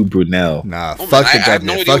 Luke Brunel. Nah, Oh, fuck man, I the have guy.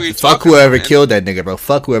 no idea Fuck, what you're fuck talking whoever about, man. killed that nigga, bro.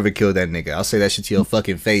 Fuck whoever killed that nigga. I'll say that shit to your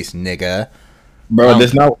fucking face, nigga. Bro,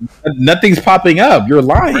 there's nothing's popping up. You're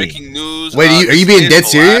lying. Breaking news. Wait, are you being dead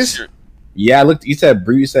serious? Yeah, look. You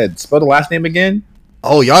said spell the last name again,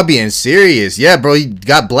 Oh, y'all being serious? Yeah, bro. He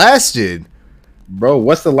got blasted. bro.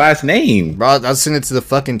 What's the last name? Bro, I'll send it to the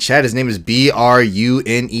fucking chat. His name is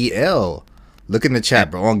Brunel. Look in the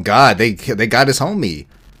chat, bro. On God, they got his homie.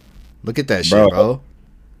 Look at that shit, bro.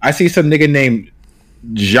 I see some nigga named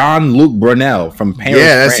Jean-Luc Brunel from Paris.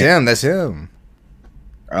 Yeah, that's France. him. That's him.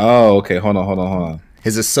 Oh, okay. Hold on.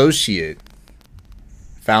 His associate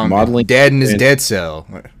found Modeling dead in his and- dead cell.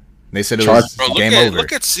 They said it Charge- was Bro, game over.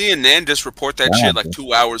 look at CNN just report that Wow. shit like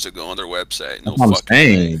 2 hours ago on their website. No That's what I'm fucking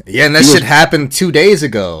saying. way. Yeah, and that He shit was- happened 2 days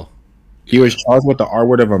ago. He was charged with the R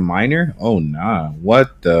word of a minor. Oh nah,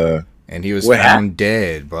 what the? And he was What found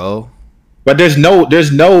dead, bro. But there's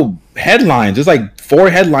no headlines. There's like 4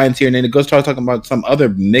 headlines here, and then it goes start talking about some other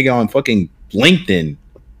nigga on fucking LinkedIn.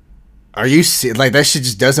 Are you like that shit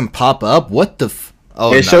just doesn't pop up? What the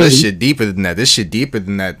Oh, It no, shows- this shit deeper than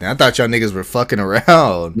that. I thought y'all niggas were fucking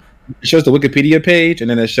around. It shows the Wikipedia page, and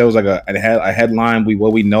then it shows like a headline.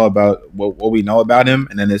 What we know about him,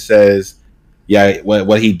 and then it says, yeah,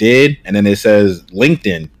 what he did, and then it says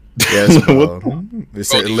LinkedIn. Yes, bro. Bro, It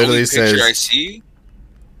the literally only picture I says, see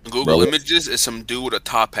on Google Bro, Images is some dude with a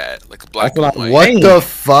top hat, like a black That's and what white. "What the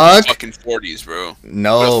fuck? Fucking 40s, bro.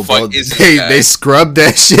 No, the bro. fuck is this They guy? they scrubbed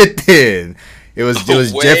that shit. Then it was No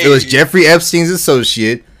way. Jeffrey Epstein's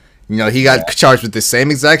associate. You know, he got charged with the same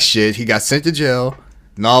exact shit. He got sent to jail,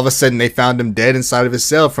 and all of a sudden they found him dead inside of his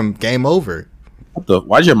cell from game over.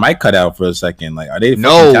 Why'd your mic cut out for a second? Like, are they fucking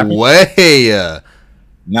No tapping? way.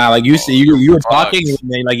 Nah, like you see, you were fuck. talking, and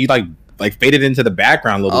then like you like faded into the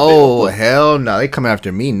background a little Oh bit. hell no! They coming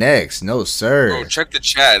after me next. No sir. Bro, check the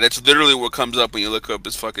chat. That's literally what comes up when you look up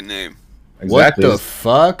his fucking name. Exactly. What the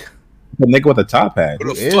fuck? The nigga with the top hat.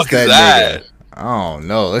 Who the Who is fuck that is that? nigga? Oh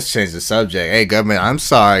no! Let's change the subject. Hey government, I'm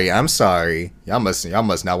sorry. Y'all must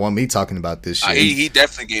not want me talking about this shit. He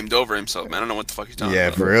definitely gamed over himself, man. I don't know what the fuck he's talking Yeah,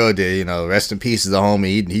 about. for real, did you know? Rest in peace, the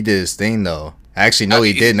homie. He did his thing though. Actually, no,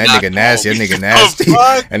 he He's didn't. That not nigga nasty. That the nigga homie. nasty. The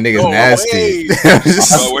fuck? That nigga's No nasty.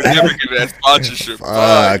 way. Bro, we're never getting that sponsorship.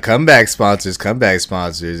 Fuck. Comeback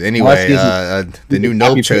sponsors. Anyway, the new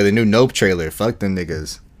Nope trailer. Fuck them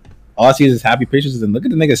niggas. All I see is happy pictures, and look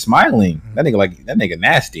at the nigga smiling. That nigga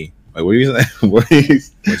nasty. Like, what are you saying? What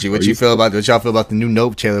y'all feel about the new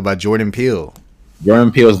Nope trailer by Jordan Peele?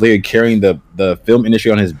 Jordan Peele is literally carrying the film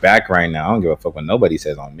industry on his back right now. I don't give a fuck what nobody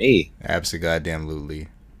says on me. Absolutely.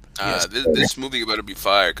 This movie better be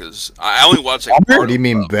fire because I only watched like What part do you of,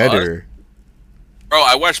 mean Us. better? Bro,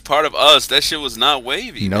 I watched part of Us. That shit was not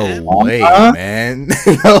wavy. No man. way, Huh? man.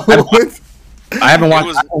 No. I haven't It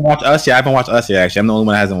was- watched Us yet. I haven't watched Us yet. Actually, I'm the only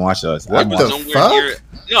one that hasn't watched Us. I What haven't the watched, fuck?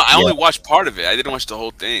 No, I only watched part of it. I didn't watch the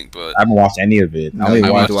whole thing, but I haven't watched any of it. No, I only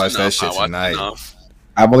you watched, to watch that enough. shit I watched tonight. enough.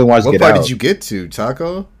 I've only watched What Get part Out. did you get to,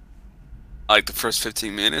 Taco? Like the first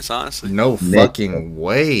 15 minutes, honestly. No Nick. fucking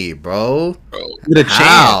way, bro. Bro, Get a chance.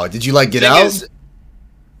 How? Did you like Get thing Out? is,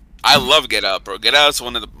 I love Get Out, bro. Get Out is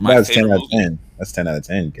one of my That's 10 favorite out of movies. 10. That's 10 out of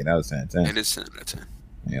 10. Get Out is 10 out of 10. It is 10 out of 10.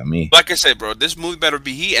 Yeah, me. Like I said, bro, this movie better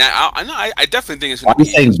be heat. And I know, I definitely think it's Why gonna are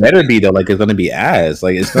you saying better be though? Like it's gonna be ass.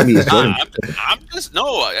 Like it's gonna be. It's Jordan. I'm just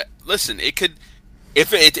listen. It could,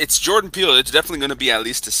 if it's Jordan Peele, it's definitely gonna be at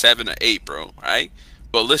least a 7 or 8, bro. Right?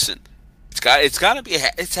 But listen, it's at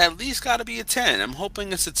least gotta be a 10. I'm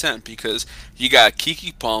hoping it's a 10 because you got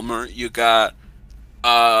Keke Palmer, you got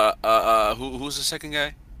who's the second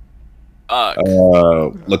guy?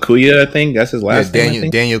 Lakuya, I think that's his last name. I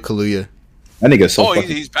think. Daniel Kaluuya, That nigga's so Oh, fucking.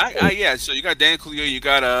 he's back. Yeah. So you got Dan Kaluuya, you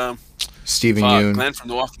got Stephen Yeun. Glenn from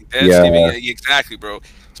The Walking Dead. Yeah. Steven, yeah, exactly, bro.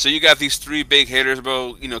 So you got these 3 big hitters,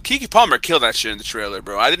 bro. You know, Keke Palmer killed that shit in the trailer,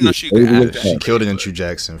 bro. I didn't know she could Yeah, act that. she She killed it in True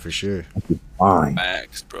Jackson for sure. Fine.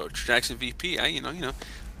 Facts, bro. Jackson VP. You know.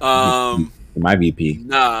 My VP.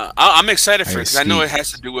 Nah, I'm excited for it I because I know see. it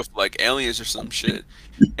has to do with like aliens or some shit.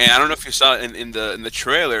 And I don't know if you saw it in the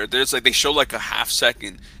trailer. There's like they show like a half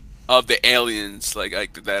second of the aliens like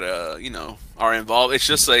that you know are involved. It's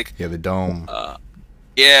just like Yeah, the dome.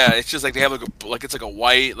 yeah, it's just like they have like it's like a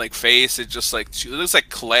white like face. It's just like it looks like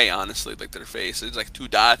clay, honestly, like their face. It's like 2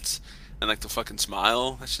 dots and like the fucking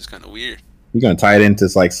smile. That's just kind of weird. You're gonna tie it into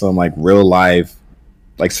like some like real life,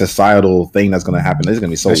 like societal thing that's gonna happen. This is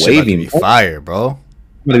gonna be so That shit about to wavy. be fire, bro. I'm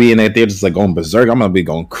gonna be in there just like going berserk. I'm gonna be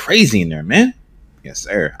going crazy in there, man. Yes,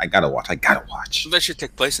 sir. I gotta watch. So that should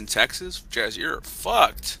take place in Texas. Jazz, you're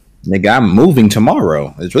fucked. Nigga, I'm moving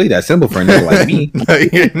tomorrow. It's really that simple for a nigga like me. No,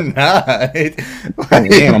 you're not.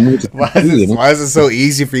 Damn, I'm moving Why is it so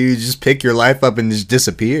easy for you to just pick your life up and just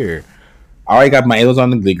disappear? I already got my A's on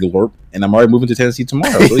the Glorp, and I'm already moving to Tennessee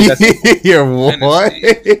tomorrow. So You're what?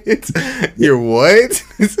 You're what?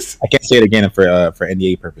 I can't say it again for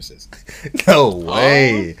NDA purposes. No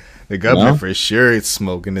way. The government for sure is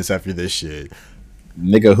smoking this after this shit.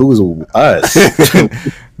 Nigga, who's us?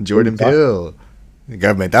 Jordan Peele. The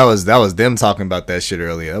government. That was them talking about that shit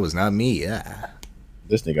earlier. That was not me. Yeah.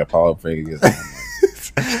 This nigga Paulo Freire.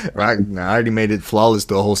 Right. Now, I already made it flawless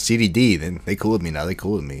to a whole CDD. Then they cool with me now. They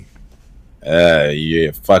cool with me.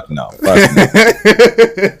 Yeah, fuck no. You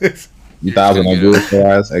thought I was gonna do it for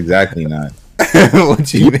us? Exactly not.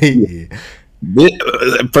 What you mean?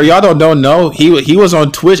 For y'all don't know, he was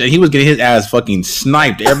on Twitch and he was getting his ass fucking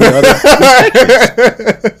sniped every other.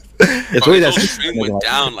 It's really that stream went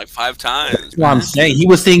down like 5 times. That's what I'm saying. He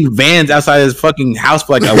was seeing vans outside his fucking house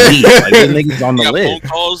for like a week. Like this nigga's on the list. Phone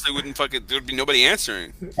calls, there would be nobody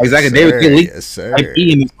answering. Exactly. Yes, they would get leaked. yes, sir.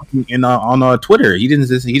 On Twitter. He just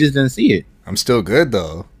didn't see it. I'm still good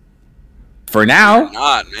though. For now. You're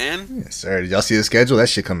not, man. Yes, sir. Did y'all see the schedule? That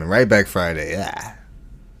shit coming right back Friday. Yeah.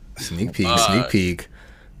 Sneak peek. Sneak peek.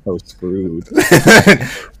 So screwed.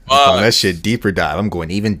 That shit deeper dive. I'm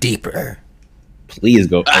going even deeper. Please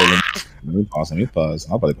go. Let me pause.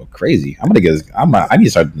 I'm about to go crazy. I need to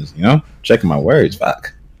start this, checking my words.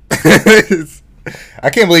 Fuck. I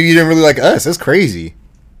can't believe you didn't really like Us. That's crazy.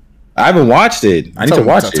 I haven't watched it. I need to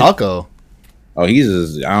watch it. Taco. Oh, he's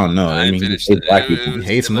just, I don't know. I mean, he hates black people. He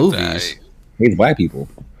hates movies. He hates black people.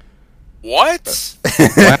 What?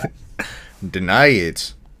 Deny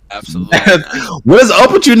it. Absolutely. What is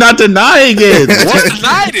up with you not denying it? What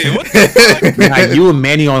denied it? What the fuck? Man, you and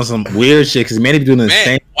Manny on some weird shit because Manny be doing the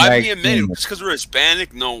same. Why me and Manny? Just because we're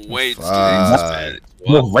Hispanic? No way.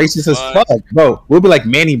 We're racist as fuck, bro. We'll be like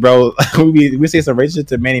Manny, bro. we say some racist shit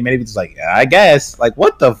to Manny. Manny be just like, I guess. Like,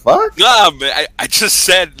 what the fuck? Nah, man. I just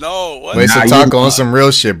said no. What? Wait, so talk on some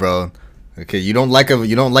real shit, bro. Okay, you don't like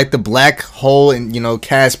the black hole and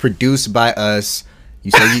cast produced by Us.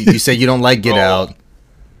 You say you don't like Get Out.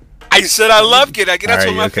 I said I love Get Out. Get Out's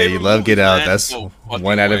one of my favorite you love movies, Get Out. man. That's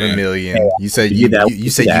 1 out of a million. You said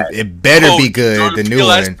that. it better be good. The new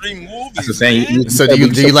one. That's the same. So do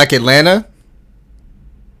you like Atlanta?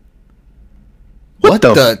 What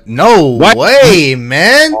the? No way,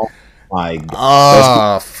 man. Oh my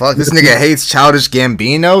god. Oh fuck! This nigga hates Childish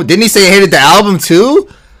Gambino. Didn't he say he hated the album too?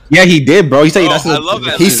 Yeah, he did, bro. He said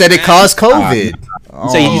he said it caused COVID.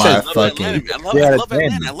 He said fucking. I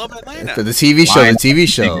love Atlanta. The TV show. The TV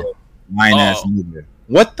show.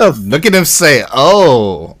 What the? Look at him say,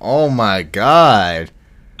 "Oh my god."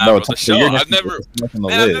 Bro, the show. I've never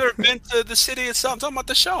been to the city itself. I'm talking about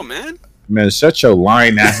the show, man. Man, shut your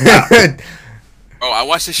lying ass mouth. Oh, I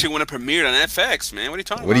watched this shit when it premiered on FX, man. What are you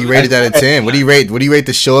talking about? What do you rate it out of 10? What do you rate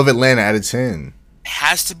the show of Atlanta out of 10? It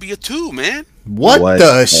has to be a 2, man. What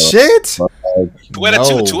the shit? 2 out of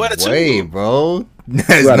 2. 2 out of 2. Wait, bro.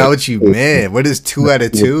 That's not what you meant. What is 2 out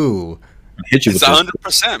of 2? It's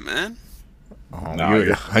 100%, man. Oh,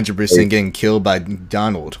 you're 100% getting killed by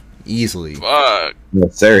Donald easily. Fuck.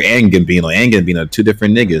 Yes, sir. And Gambino, 2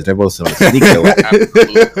 different niggas. They're both some sneak killer.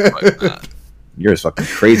 You're fucking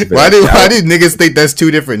crazy. Why did niggas think that's 2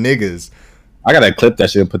 different niggas? I gotta clip that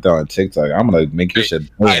shit and put that on TikTok. I'm gonna make your shit.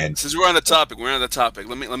 Right, since we're on the topic,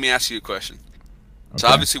 Let me ask you a question. Okay. So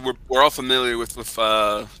obviously we're all familiar with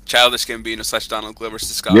Childish Gambino / Donald Glover's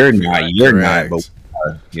discography. You're not. But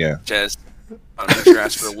yeah. Jazz. I'm not sure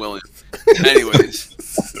ask for William. Anyways,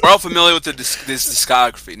 we're all familiar with this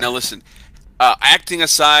discography. Now listen, acting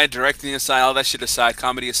aside, directing aside, all that shit aside,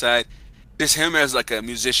 comedy aside, just him as like a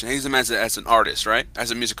musician. He's him as an artist, right? As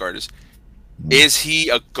a music artist. Is he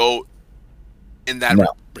a GOAT in that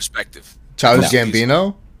perspective? Childish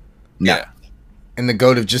Gambino? No. Yeah. And the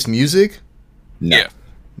GOAT of just music? No. Yeah.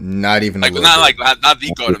 Not even like not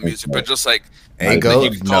the GOAT of music, but just like a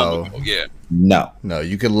GOAT? No. Yeah. No,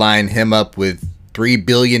 you could line him up with 3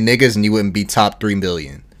 billion niggas and you wouldn't be top 3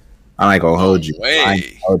 billion. I ain't gonna hold you.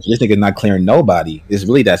 This nigga's not clearing nobody. It's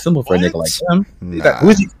really that simple for a nigga like him. Nah.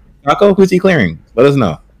 Who's he? Taco? Who's he clearing? Let us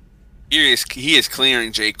know. He is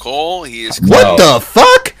clearing J. Cole. He is. What the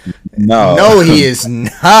fuck? No, he is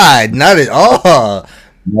not. Not at all.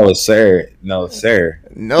 No, sir. No, 3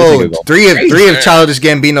 of Childish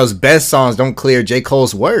Gambino's best songs don't clear J.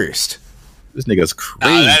 Cole's worst. This nigga's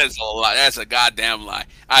crazy. Nah, that is a lie. That's a goddamn lie.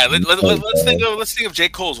 All right, let's think of J.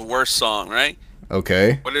 Cole's worst song, right?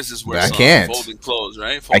 Okay. What is his worst song? I can't. Folding Clothes,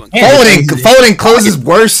 right? Folding Clothes'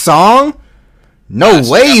 worst song? No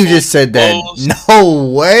so way you you got just said that. clothes.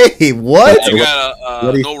 No way. What? You got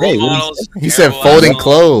What do you no say? role What do you models. He said terrible folding album,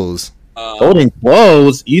 clothes. Folding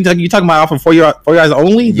clothes. You talking about off of For Your Eyes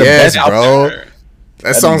Only? The Yes, best bro. there.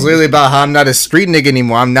 That song's literally about how I'm not a street nigga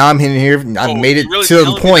anymore. I'm in here. I Oh, made it you really to the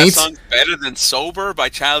telling me point. That song's better than "Sober" by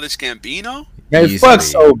Childish Gambino. Man, fuck Easily.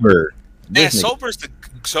 Sober. Yeah, This nigga-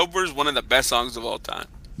 "Sober's" one of the best songs of all time.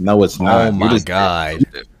 No, it's not. Oh You're my just god,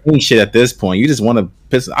 doing shit at this point. You just want to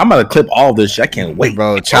piss. I'm gonna clip all this shit. I can't wait.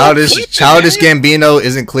 bro! clip Childish it, Gambino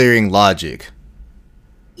isn't clearing Logic.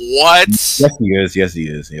 What? Yes, he is. Yes, he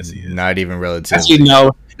is. Yes, he is. Not even relative. Actually,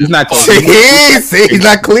 no, he's not Oh, clearing. See, he's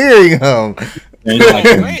not clearing him. He's not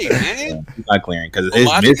clearing. Wait, man. He's not clearing because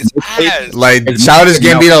Logic is ass. Like It's Childish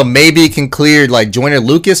not- Gambino maybe can clear like Joyner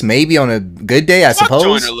Lucas maybe on a good day, I Fuck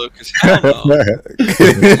suppose. Joyner Lucas. Hell no.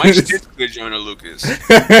 Mike Stitt's good Joyner Lucas.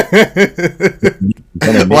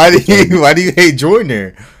 why do you hate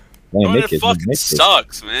Joyner? Joyner fucking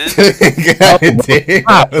sucks, man. God damn.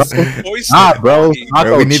 Nah, bro.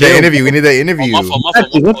 Bro, we need that interview. We need that interview. Muffle. What the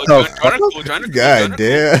Joyner cool, Joyner cool, God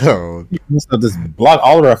Joyner cool. damn. So just block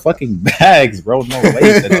all of our fucking bags, bro. No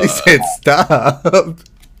way, He said stop.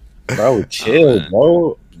 bro. Chill, man.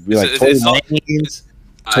 bro. Be like It's all- Tory Lanez, it's-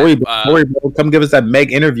 Tory, I- Tory, bro. Come give us that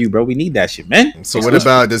Meg interview, bro. We need that shit, man. So what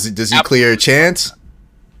about does he clear Chance?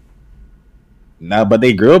 No, but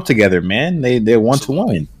they grew up together, man. They're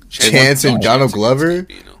 1-to-1, Chance and Donald Glover?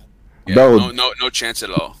 Yeah, Bro. no chance at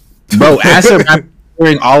all. bro. Acid rap is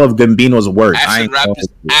clearing all of Gambino's work. I Acid ain't rap gonna is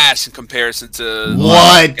lie ass in comparison to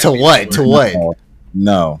What? To what? To what?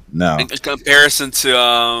 No. In comparison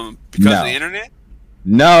to because No. of the internet.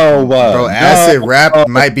 No, Bro, Acid Rap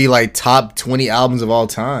might be like top 20 albums of all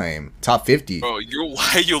time. Top 50. Bro,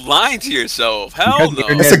 why are you lying to yourself? Hell Because the no.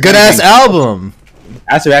 internet- It's a good ass album.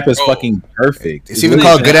 Acid rap is Bro. fucking perfect. It's even really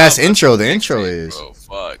called is. Good Ass Intro. The intro is. Bro,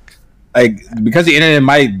 fuck. Like because the internet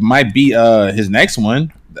might be his next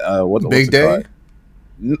one. What's Big it Day? called?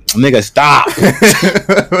 Nigga, stop.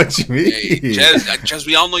 What you mean? Hey, Jez,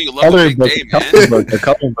 we all know you love Coloring the book, Big Day, the man. coloring book, the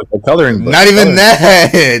coloring book, the coloring book. Not even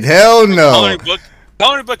that. Hell no.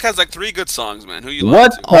 Coloring book has like 3 good songs, man. Who you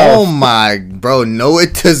What? like to? Oh my, bro. No,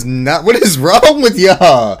 it does not. What is wrong with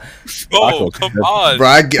y'all? Bro, come on.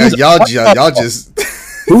 Bro, y'all just.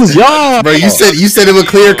 Who's y'all? Bro, you said it would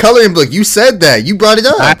clear coloring book. You said that. You brought it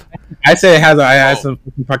up. I said it has. I had some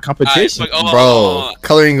competition. Alright, so, Bro,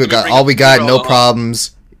 coloring book got bring all up we the got, roll. no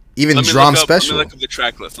problems. Even Let me drum look up- special. Let me look up the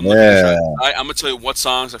track list. I'm Yeah. gonna tell you what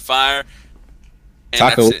songs are fire. And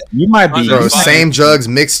Taco, that's it. you might be. Bro, Fire. same drugs,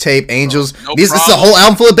 mixtape, angels. No This is a problem. whole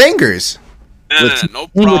album full of bangers. No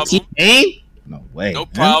with problem. T-Pain? No way. No man.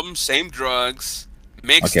 problem. Same drugs.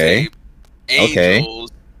 Mixtape. Okay. Okay.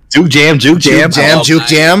 Angels. Juke Jam, Juke Jam. Juke Jam, all Juke night.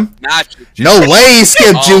 Jam. Not Juke Jam. No way he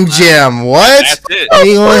skipped All Juke night. Jam. What? That's it.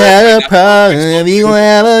 We gonna have a problem. We gonna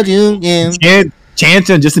have a Juke Jam. Chance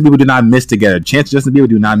and Justin Bieber do not miss together. Chance and Justin Bieber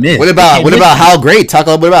do not miss. What They about can't miss. How Great? Talk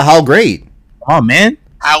about what about How Great? Oh man,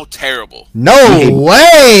 How terrible. No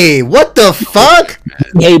way! What the fuck?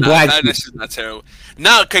 hey Nah, black. that's just not terrible.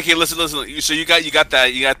 No, okay, listen. So you got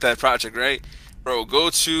that project, right? Bro, go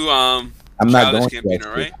to I'm not going Childish to Gambino,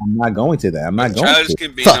 that. right? I'm not going to that. I'm not going Childish to.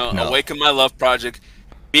 Gambino, Fuck no. Awaken My Love Project,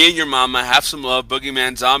 Me and Your Mama, Have Some Love,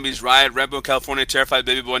 Boogeyman, Zombies, Riot, Redbone, California, Terrified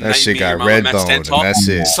Baby Boy, That Night, shit Me and Your got Mama, Max Redbone, 10 and Talk. that's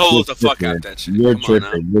it. Solo the fuck out that shit. You're Come on now.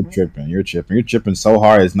 tripping. You're tripping. You're tripping so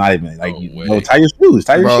hard. It's not even like No you way. know. Tie your shoes.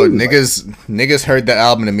 Tie your Bro, shoes. niggas heard that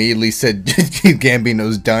album and immediately said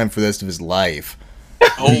Gambino's done for the rest of his life.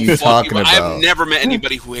 Oh, you fuck talking you. about? I've never met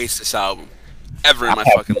anybody who hates this album. Ever in my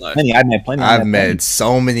I've fucking life. I've met plenty. I've met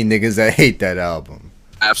so many niggas that hate that album.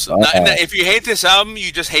 Absolutely. If you hate this album,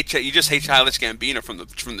 you just hate Childish Gambino from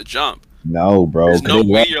the jump. No, bro. There's no 'cause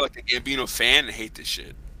way they- you're like a Gambino fan and hate this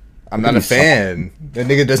shit. I'm not a fan. That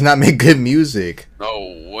nigga does not make good music.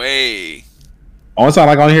 No way. Only song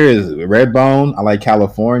I like on here is Redbone. I like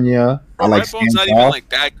California. I like Redbone's not Stand even Off. like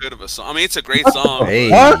that good of a song. I mean, it's a great song. Hey,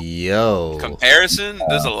 Huh? yo. Comparison,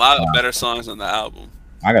 there's a lot of better songs on the album.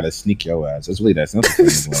 I gotta sneak your ass. That's really that simple.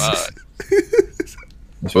 That's Bro,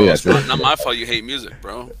 really that it's not, simple. not my fault you hate music,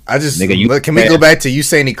 bro. I just Nigga, you- can we go back to you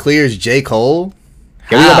saying he clears J. Cole?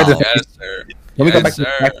 Can we go back How? to- Yes, sir. Can we go Yes, back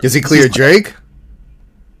sir. to Does he clear Drake?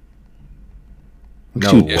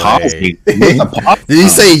 No Dude, way. pause. Where's the pause? Did he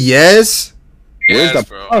say yes? Where's Yes, the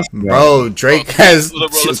bro. pause? Bro, Drake Bro, has bro,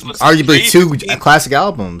 listen, arguably two 315. classic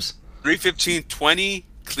albums. 31520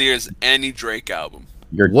 clears any Drake album.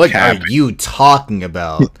 You're What are capping. you talking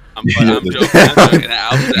about? I'm joking. I'm joking.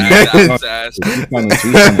 That album's ass. He's telling the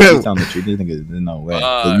truth. He's telling the truth. These niggas, there's no way.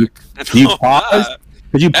 Fuck. Could you No, pause? nah.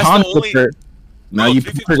 Could you That's the pause only- for? Now Bro, you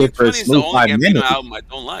 50 put it for a 20 is the smooth only 5 Gambino minutes. album I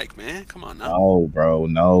don't like, man. Come on now. No, bro,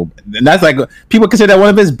 no. And that's like people consider that one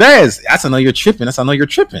of his best. That's I know you're tripping. That's I know you're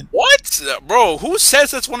tripping. What, bro? Who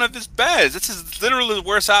says that's one of his best? This is literally the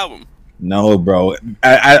worst album. No, bro.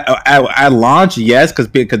 I launched because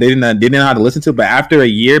they didn't know how to listen to it, but after a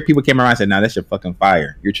year, people came around and said, "Nah, that's your fucking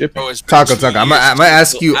fire. You're tripping." Bro, it's been Taco 2 Taco. I'm years gonna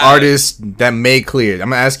ask since you I- artists that may clear. I'm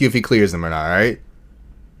gonna ask you if he clears them or not. All right?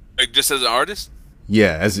 like, just as an artist.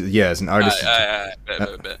 Yeah, as an artist.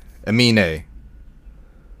 Bet. Amine.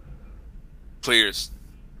 Clears.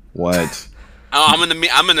 What? Oh, I'm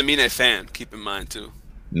an Amine fan. Keep in mind too.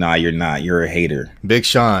 Nah, you're not. You're a hater. Big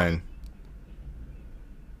Sean.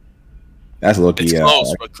 That's Loki. It's Yeah,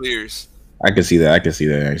 close, but clears. I can see that. I can see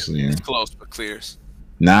that actually. Yeah. It's close, but clears.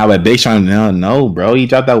 Nah, but Big Sean, no, bro. He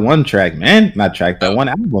dropped that one track, man. Not track, that one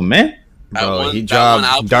album, man. Bro, he that one dropped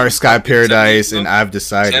album Dark Sky 7 Paradise years and ago. I've 7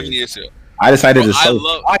 decided. years ago. I decided Bro, to I show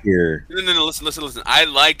love- fire. No. Listen.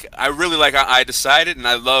 I really like I Decided, and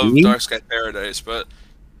I love Me? Dark Sky Paradise, but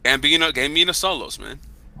Gambino solos, man.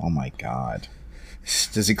 Oh my god,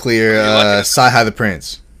 Does he clear You like it? Sci-Hi the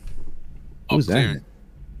Prince? who's that? clear.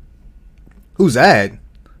 Who's that?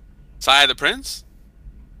 Sai the Prince.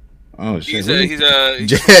 Oh shit, He's a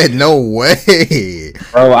Jed, no way.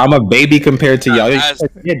 bro. I'm a baby compared to y'all. As-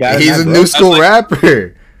 He's a new school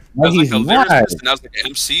rapper. No, as like he's a not. lyricist and as like an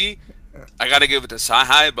MC, I gotta give it to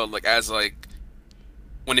Sci-Hi, but like as like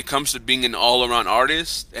when it comes to being an all-around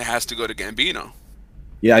artist, it has to go to Gambino.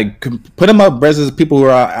 Yeah, I could put him up versus people who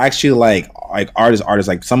are actually like artists,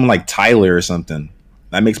 like someone like Tyler or something.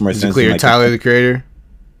 That makes more Does he sense. clear than, like, Tyler the Creator?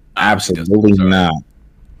 Absolutely Sorry. not.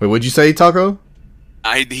 Wait, what'd you say, Taco?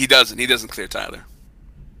 He doesn't. He doesn't clear Tyler.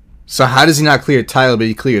 So how does he not clear Tyler, but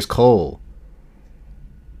he clears Cole?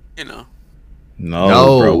 You know,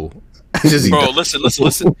 No, bro. Just- bro. Listen.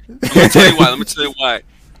 Let me tell you why.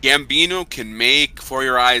 Gambino can make For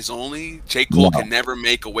Your Eyes Only. J. Cole No. can never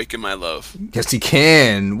make Awaken My Love. Yes, he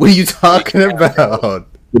can. What are you talking about?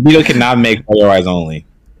 The Beatles cannot make For Your Eyes Only.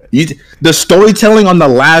 The storytelling on the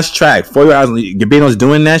last track, For Your Eyes Only, Gabino's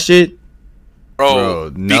doing that shit.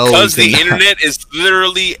 Bro, no, because he the cannot. internet is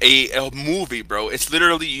literally a movie, bro. It's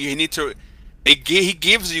literally you need to. He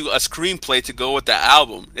gives you a screenplay to go with the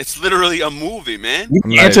album. It's literally a movie, man. You I'm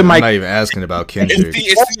can not, answer I'm my. not even asking about It's Kendrick.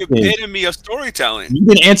 the epitome of storytelling. You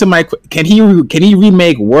can answer my. Can he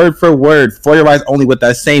remake word for word For Your Eyes Only with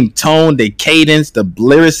that same tone, the cadence, the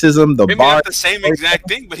lyricism, the Maybe bar? not the same exact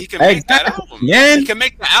thing, but he can make that Exactly, album. man. He can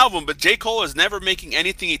make the album, but J. Cole is never making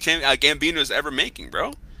anything Gambino is ever making,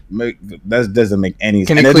 bro. That doesn't make any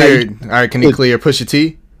Can sense. he And clear? then, All right, can he clear Pusha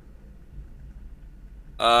T?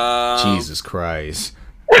 Jesus Christ!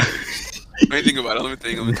 Let me think about it. Let me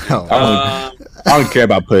think. No. I don't care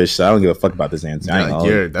about Push, so I don't give a fuck about this answer. I ain't No,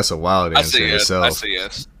 gonna hold that's a wild I answer say in yes. I itself. say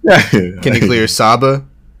yes. it. Can he clear Saba?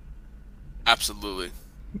 Absolutely.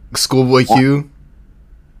 Schoolboy Q?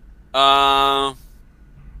 Bro,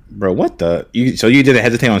 what the? So you didn't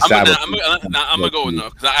hesitate on I'm Sabbath? gonna go with no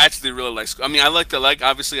because I actually really like. I mean, I like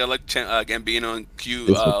Gambino and Q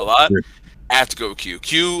a lot. I have to go with Q.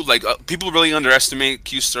 Q, like people really underestimate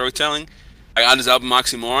Q's storytelling. Like on his album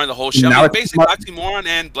Oxymoron, the whole show. Now I mean, it's basically smart. Oxymoron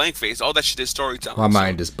and Blank Face, all that shit is storytelling. My so-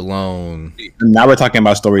 mind is blown. Now we're talking about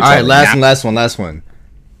All storytelling. right, Now- last one.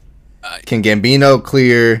 Can Gambino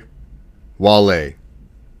clear Wale?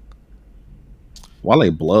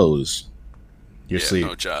 Wale blows. You're Yeah, asleep.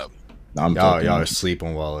 no job. No, I'm Y'all joking. are asleep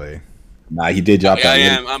on Wale. Nah, he did drop Yeah, I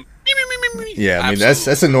that. am. Yeah, I mean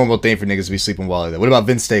that's a normal thing for niggas to be sleeping on Wale. What about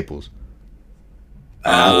Vince Staples? He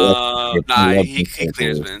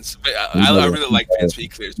clears Vince. But I really like Vince, but he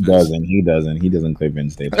clears He Vince. He doesn't clear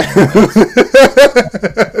Vince Staples.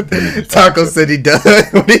 Taco said he does.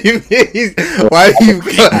 What do you mean? Why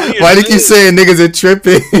do you keep saying niggas are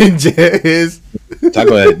tripping? Jizz?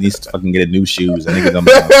 Taco needs to fucking get new shoes. I think You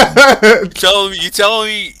telling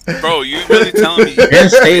me, bro? You really telling me?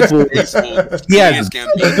 Vince Staples. Yeah, Yeah,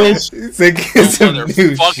 It's like it's No a mother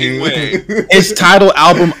new fucking shoe. way. his title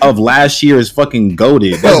album of last year is fucking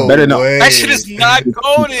goated. That's No better than way. That shit is not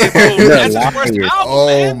goaded, bro. You're That's a his worst liar. album, Oh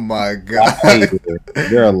man. my god.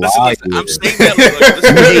 You're a Listen, liar. I'm saying that.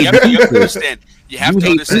 Listen, you have to understand. You have to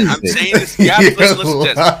understand. I'm saying this. You have to listen to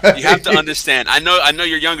this. You have to understand. I know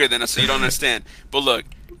you're younger than us, so you don't understand. But look,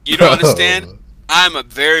 you don't understand. I'm a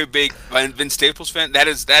very big Vince Staples fan. That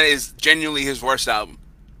is genuinely his worst album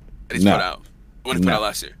that he's No. put out. When he put No. out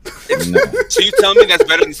last year. No. So you tell me that's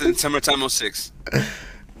better than Summertime 06?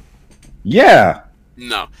 Yeah.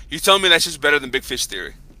 No. You tell me that's just better than Big Fish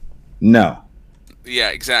Theory? No. Yeah,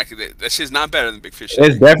 exactly. That shit's not better than Big Fish Theory.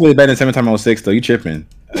 It's definitely better than Summertime 06 though. You tripping.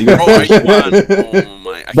 Bro, are you on? Oh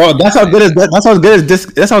my! Bro, that's how good as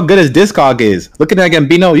Discog is. Looking at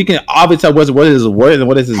Gambino, you can obviously tell what is his worth and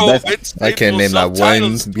what is his best. I can't name that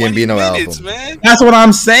one Gambino album. Man. That's what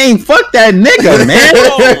I'm saying. Fuck that nigga, man.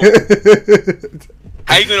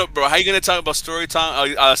 How you gonna talk about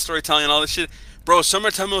storytelling and all this shit, bro?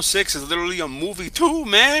 Summertime '06 is literally a movie too,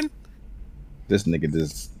 man. This nigga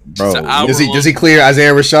just, bro. Does he clear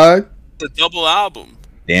Isaiah Rashad? The double album.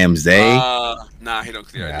 Damn, Zay. Nah, he don't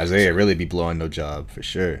clear. Yeah, Isaiah really be blowing no job for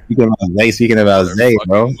sure. Speaking about Zay,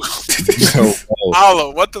 bro.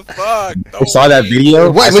 Hollow, what the fuck? I saw that video.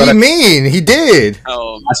 What do you mean? He did.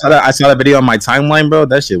 Oh, I saw that video on my timeline, bro.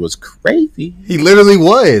 That shit was crazy. He literally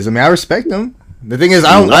was. I mean, I respect him. The thing is,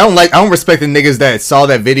 I don't respect the niggas that saw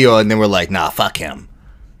that video and then were like, nah, fuck him.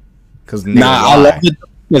 Cause I love it.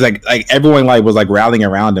 It was like everyone was rallying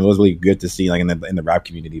around him. It was really good to see in the rap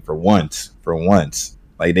community for once.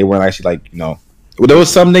 Like they weren't actually there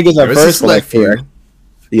was some niggas at first, but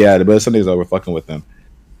yeah, there was some niggas that were fucking with them.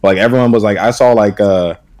 But everyone was I saw I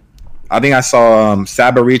think I saw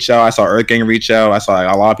Saba reach out. I saw Earth Gang reach out. I saw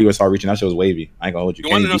a lot of people started reaching out. That shit was wavy. I ain't gonna hold you.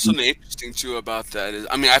 You want to know something interesting too about that?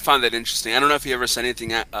 I found that interesting. I don't know if he ever said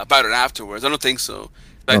anything about it afterwards. I don't think so.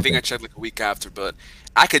 But I think I checked a week after. But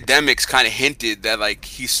Academics kind of hinted that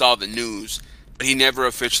he saw the news, but he never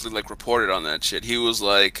officially reported on that shit. He was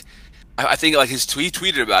I think his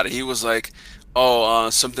tweeted about it. He was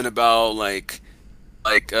something about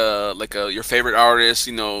your favorite artist,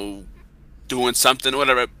 doing something,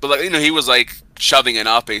 whatever. But he was shoving it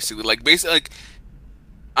off basically.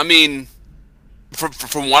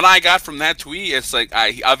 From what I got from that tweet, it's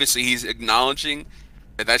obviously he's acknowledging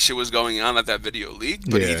that shit was going on, that video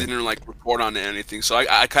leaked, but he didn't report on it or anything. So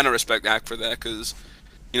I kind of respect Ack for that, because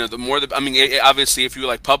the more obviously if you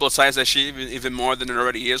publicize that shit even more than it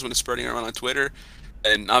already is when it's spreading around on Twitter,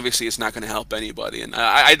 and obviously it's not going to help anybody. And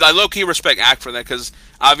I low-key respect Ack for that, because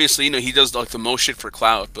obviously he does the most shit for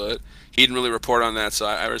clout, but he didn't really report on that, so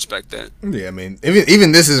I respect that. Yeah, I mean,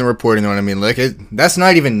 even this isn't reporting on it. That's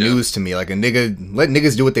not even news to me. Let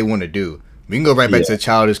niggas do what they want to do. We can go right back to the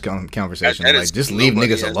childish conversation. Just leave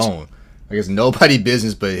niggas alone. It's nobody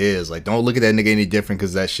business but his. Don't look at that nigga any different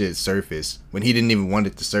because that shit surfaced when he didn't even want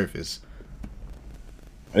it to surface.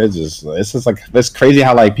 It's crazy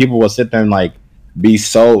how people will sit there and be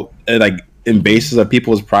so invasive of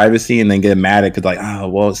people's privacy and then get mad at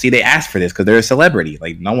because see, they asked for this because they're a celebrity.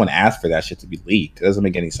 No one asked for that shit to be leaked. It doesn't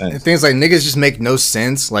make any sense. And things niggas just make no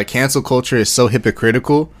sense. Cancel culture is so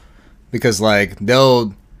hypocritical because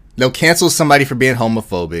they'll cancel somebody for being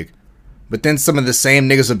homophobic, but then some of the same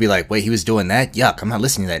niggas will be like, wait, he was doing that? Yuck, I'm not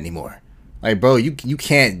listening to that anymore. Bro, you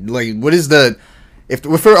can't, what is if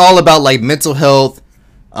we're all about mental health,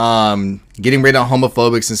 getting rid of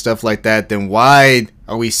homophobics and stuff like that, then why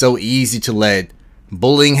are we so easy to let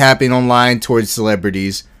bullying happen online towards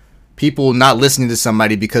celebrities, people not listening to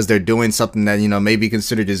somebody because they're doing something that may be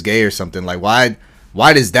considered as gay or something? Why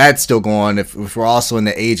does that still go on if we're also in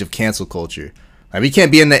the age of cancel culture? We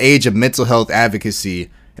can't be in the age of mental health advocacy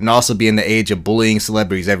and also be in the age of bullying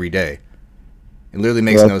celebrities every day. It literally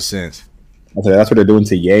makes no sense. That's what they're doing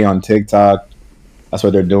to Ye on TikTok. That's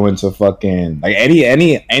what they're doing to fucking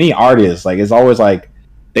any artist. It's always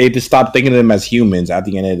they just stop thinking of them as humans at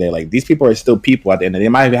the end of the day. These people are still people at the end of the day. They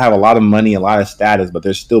might have a lot of money, a lot of status, but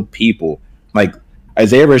they're still people.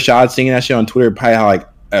 Isaiah Rashad singing that shit on Twitter probably had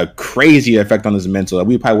a crazy effect on his mental.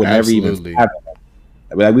 We probably would never even fathom.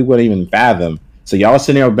 We wouldn't even fathom. So y'all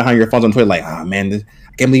sitting there behind your phones on Twitter oh man,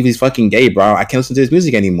 I can't believe he's fucking gay, bro. I can't listen to his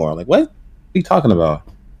music anymore. What? What are you talking about?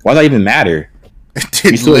 Why does that even matter?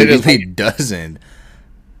 It literally doesn't.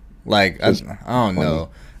 I don't know.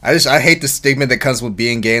 I hate the stigma that comes with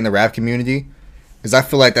being gay in the rap community, because I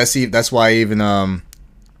feel that's why even I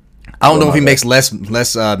don't know if he makes less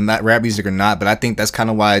rap music or not, but I think that's kind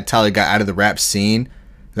of why Tyler got out of the rap scene.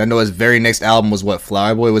 I know his very next album was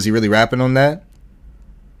Flower Boy. Was he really rapping on that?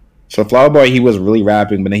 So Flower Boy, he was really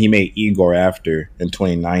rapping, but then he made Igor after in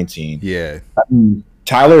 2019. Yeah.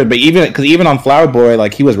 Tyler, but even on Flower Boy,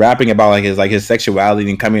 he was rapping about his sexuality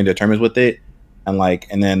and coming to terms with it, and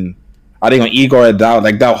then I think on Igor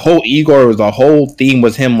that whole Igor was the whole theme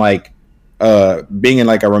was him being in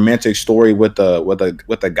a romantic story with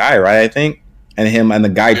a guy, right? I think, and him and the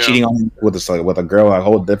guy cheating on him with a girl, a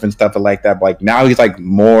whole different stuff like that. But now he's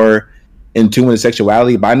more in tune with his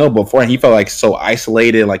sexuality. But I know before he felt so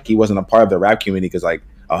isolated, he wasn't a part of the rap community because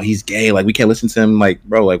oh, he's gay, we can't listen to him.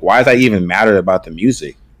 Bro, why does that even matter about the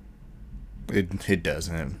music? It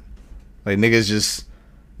doesn't.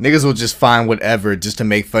 Niggas will just find whatever just to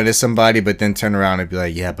make fun of somebody, but then turn around and be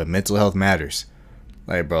like, yeah, but mental health matters.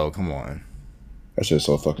 Bro, come on. That shit's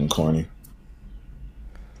so fucking corny.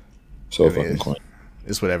 So I mean, fucking corny.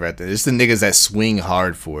 it's whatever. It's the niggas that swing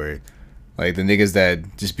hard for it. Like the niggas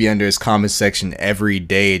that just be under his comment section every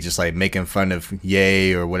day, just like making fun of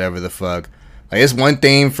Ye or whatever the fuck. Like it's one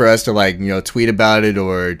thing for us to like, you know, tweet about it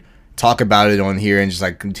or talk about it on here and just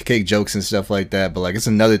like kick jokes and stuff like that. But like it's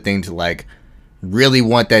another thing to like really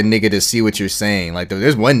want that nigga to see what you're saying. Like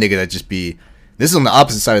there's one nigga that just be, this is on the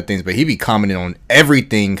opposite side of things, but he be commenting on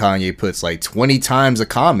everything Kanye puts like 20 times a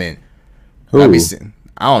comment. Who?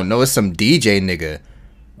 I don't know, it's some DJ nigga.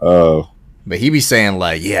 Oh. But he be saying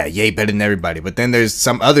like, yeah, Ye better than everybody. But then there's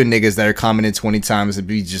some other niggas that are commenting 20 times and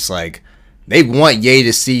be just like, they want Ye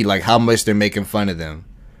to see like how much they're making fun of them.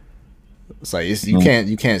 It's like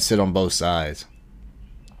you can't sit on both sides.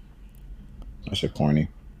 That shit corny.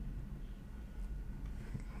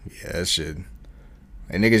 Yeah, that shit.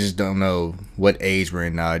 Like niggas just don't know what age we're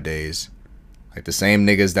in nowadays. Like the same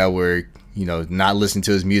niggas that were, you know, not listening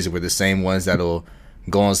to his music were the same ones that'll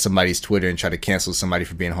go on somebody's Twitter and try to cancel somebody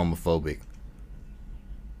for being homophobic.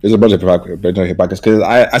 There's a bunch of hypocrites because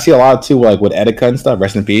I see a lot too, like with Etika and stuff.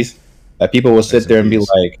 Rest in peace. Like people will sit there and be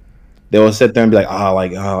like, they will sit there and be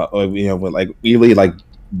like, you know, like we really like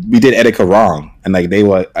we did Etika wrong, and like they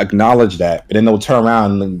will acknowledge that, but then they'll turn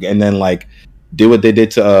around and then like do what they did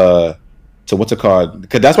to what's it called?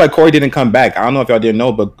 Because that's why Corey didn't come back. I don't know if y'all didn't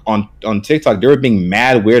know, but on TikTok they were being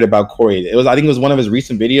mad weird about Corey. I think it was one of his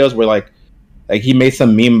recent videos where like he made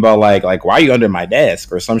some meme about like why are you under my desk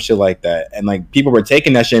or some shit like that, and like people were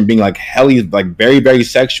taking that shit and being like helly, like very very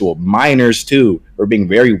sexual. Minors too were being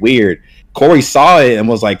very weird. Corey saw it and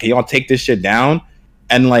was like, "Can y'all take this shit down?"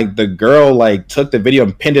 And like the girl like took the video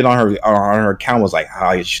and pinned it on her account. Was like,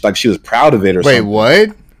 she was proud of it or something.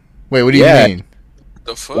 Wait, what do you mean?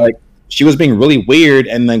 The fuck? Like she was being really weird,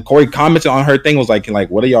 and then Corey commented on her thing. Was like,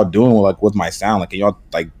 what are y'all doing with my sound? Like, can y'all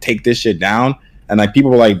like take this shit down? And like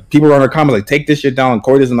people were on her comments like, take this shit down. And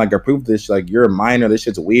Corey doesn't like approve this. Like, you're a minor. This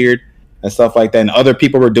shit's weird and stuff like that. And other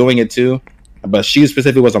people were doing it too. But she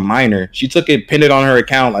specifically was a minor. She took it, pinned it on her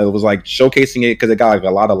account. Like, it was like showcasing it because it got like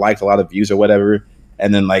a lot of likes, a lot of views or whatever.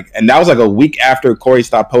 And then and that was like a week after Corey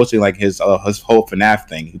stopped posting like his whole FNAF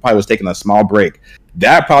thing. He probably was taking a small break.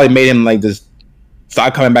 That probably made him like just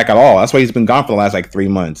stop coming back at all. That's why he's been gone for the last like 3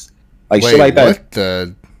 months. Like shit like that. What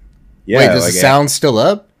the? Yeah. Wait, does the sound still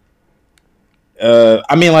up?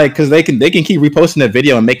 I mean, like, because they can keep reposting that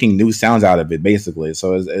video and making new sounds out of it, basically.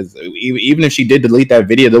 So it's, even if she did delete that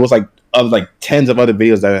video, there was like tens of other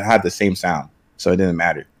videos that had the same sound, so it didn't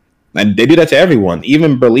matter. And they do that to everyone.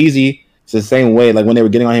 Even Berleezy, it's the same way. Like when they were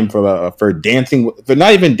getting on him for dancing, for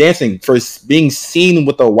not even dancing, for being seen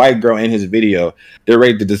with a white girl in his video, they're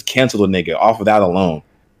ready to just cancel the nigga off of that alone.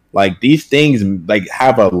 Like these things like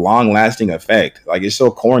have a long lasting effect. Like it's so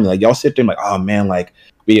corny. Like y'all sit there and like, oh man, like.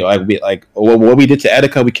 What we did to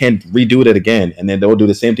Etika, we can't redo it again. And then they'll do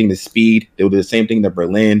the same thing to Speed. They'll do the same thing to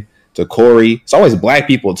Berlin, to Corey. It's always black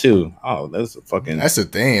people too. Oh, that's the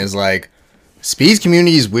thing. Is like Speed's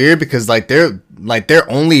community is weird because they're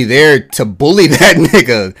only there to bully that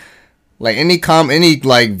nigga. Like any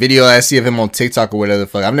like video I see of him on TikTok or whatever the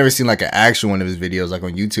fuck. I've never seen like an actual one of his videos like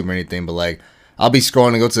on YouTube or anything, but like I'll be scrolling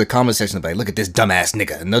and go to the comment section and be like, look at this dumbass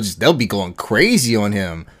nigga, and they'll be going crazy on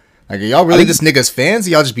him. Like, are y'all really this nigga's fans?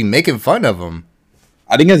 Or y'all just be making fun of him?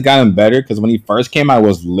 I think it's gotten better because when he first came out, it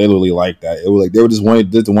was literally like that. It was like they were just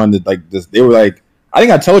the one that like this. They were like, I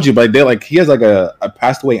think I told you, but they're like he has like a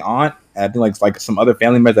passed away aunt. And I think like some other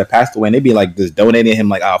family members that passed away, and they'd be like just donating him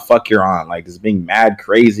like, oh fuck your aunt, like just being mad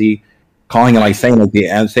crazy, calling him like saying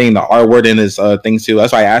the R word in his things too.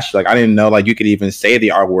 That's why I asked you. Like I didn't know like you could even say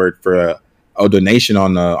the R word for a donation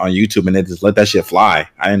on YouTube and then just let that shit fly.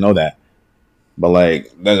 I didn't know that. But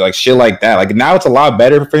like shit like that, like now it's a lot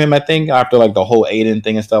better for him. I think after like the whole Aiden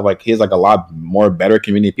thing and stuff, like he has like a lot more better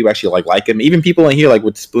community. People actually like him. Even people in here like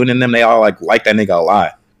with Spoon in them, they all like that nigga a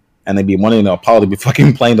lot, and they be wanting to probably be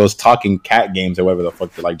fucking playing those talking cat games or whatever the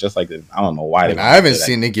fuck. Like just like this. I don't know why. I haven't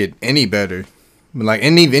seen it get any better. Like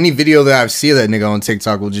any video that I've seen of that nigga on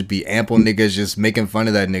TikTok will just be ample niggas just making fun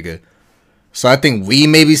of that nigga. So I think we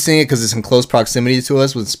may be seeing it because it's in close proximity to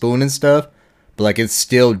us with Spoon and stuff, but like it's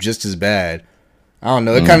still just as bad. I don't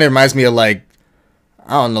know. It kind of reminds me of like,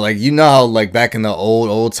 I don't know, like you know how like back in the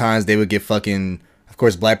old times they would get fucking, of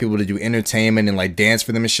course, black people to do entertainment and like dance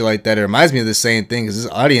for them and shit like that. It reminds me of the same thing because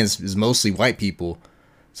this audience is mostly white people,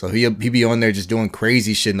 so he be on there just doing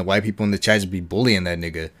crazy shit, and the white people in the chat just be bullying that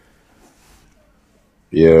nigga.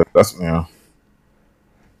 Yeah, that's yeah.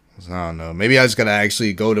 So I don't know. Maybe I just gotta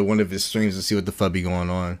actually go to one of his streams and see what the fuck be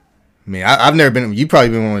going on. I mean, I've never been. You probably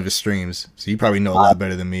been on one of his streams, so you probably know a lot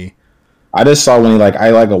better than me. I just saw when he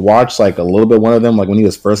I watched like a little bit one of them like when he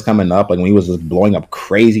was first coming up, like when he was just blowing up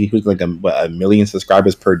crazy. He was like a million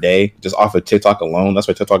subscribers per day just off of TikTok alone. That's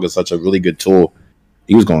why TikTok is such a really good tool.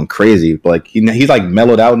 He was going crazy, but like he's like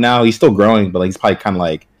mellowed out now. He's still growing, but like he's probably kind of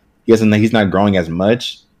like he's not growing as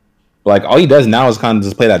much. But like all he does now is kind of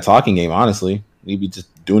just play that talking game. Honestly, he'd be just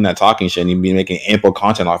doing that talking shit, and he'd be making ample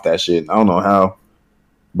content off that shit. I don't know how,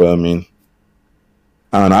 but I mean.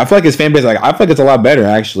 I don't know. I feel like his fan base, I feel like it's a lot better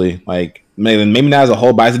actually. Like maybe not as a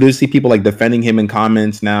whole, but I do see people like defending him in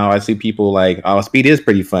comments now. I see people like, "Oh, Speed is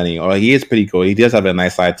pretty funny," or "He is pretty cool. He does have a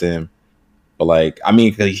nice side to him." But like, I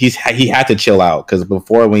mean, he had to chill out because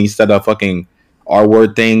before when he said a fucking R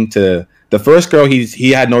word thing to the first girl,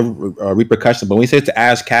 he had no repercussions. But when he said to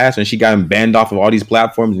Ash Cash and she got him banned off of all these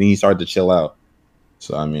platforms, and he started to chill out.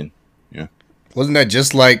 So I mean, yeah, wasn't that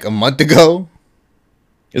just like a month ago?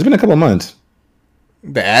 It's been a couple of months.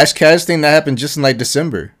 The Ash Cash thing that happened just in like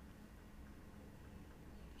December.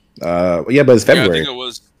 Yeah, but it's February. Yeah,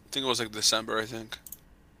 I think it was like December. I think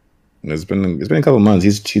it's been a couple months.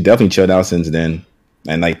 He definitely chilled out since then,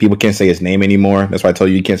 and like people can't say his name anymore. That's why I told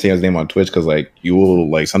you can't say his name on Twitch because like you will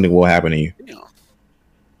like something will happen to you. Yeah.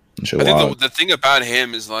 I think the thing about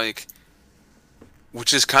him is like,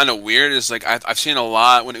 which is kind of weird, is like I've seen a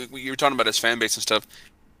lot when you were talking about his fan base and stuff.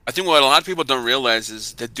 I think what a lot of people don't realize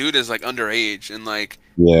is the dude is like underage, and like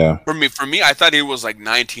for me, I thought he was like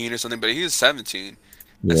 19 or something, but he's 17.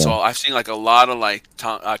 Yeah. And so I've seen like a lot of like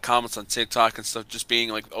comments on TikTok and stuff just being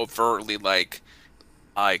like overtly like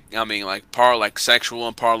I mean like sexual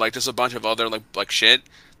and like just a bunch of other like shit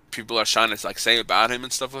people are trying to like say about him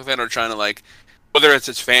and stuff like that, or trying to like whether it's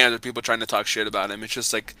his fans or people trying to talk shit about him. It's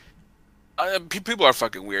just like people are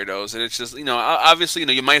fucking weirdos, and it's just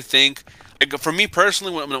obviously you might think. Like, for me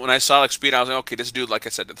personally, when I saw like Speed, I was like, okay, this dude, like I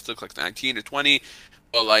said, this looks like 19 or 20,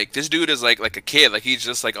 but like this dude is like a kid, like he's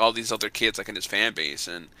just like all these other kids like in his fan base,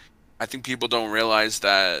 and I think people don't realize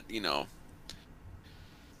that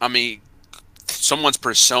I mean, someone's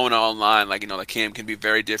persona online, like like him, can be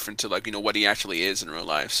very different to like what he actually is in real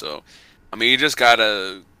life. So, I mean, you just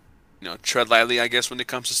gotta tread lightly, I guess, when it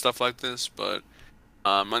comes to stuff like this, but.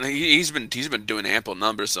 And he's been doing ample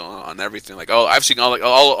numbers on everything. Like, I've seen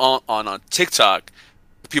all on TikTok,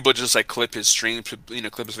 people just like clip his streams, clip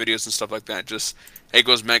his videos and stuff like that. Just it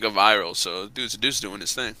goes mega viral. So dude's doing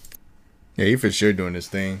his thing. Yeah, he for sure doing his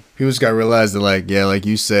thing. People just gotta realize that, like, yeah, like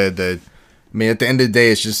you said, that I mean, at the end of the day,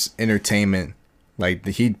 it's just entertainment. Like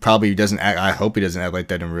he probably doesn't act. I hope he doesn't act like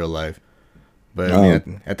that in real life. But no. I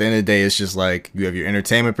mean, at the end of the day, it's just like you have your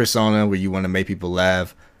entertainment persona where you want to make people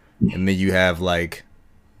laugh, and then you have like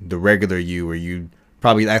the regular you where you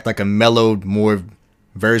probably act like a mellowed more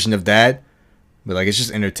version of that, but like it's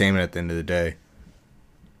just entertainment at the end of the day.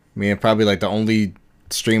 I mean, probably like the only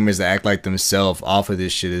streamers that act like themselves off of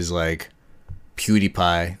this shit is like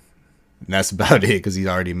PewDiePie, and that's about it because he's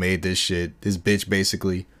already made this shit, this bitch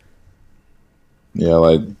basically. Yeah,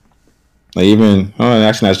 like even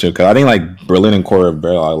actually that's true because I think like Berlin and Corey are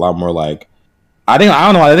a lot more like I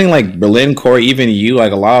don't know, I think like Berlin, Corey, even you,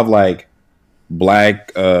 like a lot of like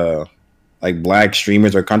black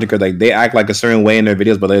streamers or content creators, like they act like a certain way in their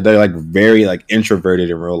videos, but they're like very like introverted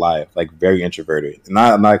in real life, like very introverted.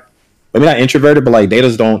 Not maybe not introverted, but like they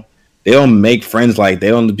don't make friends. Like they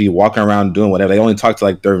don't be walking around doing whatever. They only talk to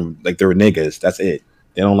like their niggas. That's it.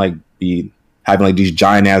 They don't like be having like these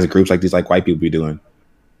giant ass groups like these like white people be doing.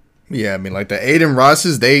 Yeah, I mean like the Aiden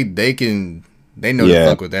Rosses, they know to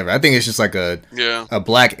fuck with everyone. I think it's just like a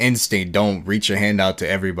black instinct. Don't reach your hand out to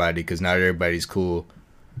everybody because not everybody's cool.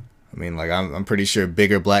 I mean, like I'm pretty sure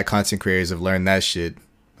bigger black content creators have learned that shit.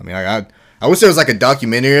 I mean, I wish there was like a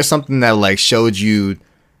documentary or something that like showed you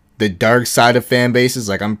the dark side of fan bases.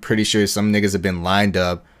 Like I'm pretty sure some niggas have been lined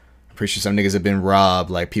up. I'm pretty sure some niggas have been robbed.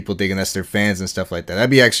 Like people thinking that's their fans and stuff like that. That'd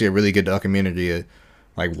be actually a really good documentary to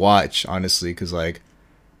like watch, honestly, because like.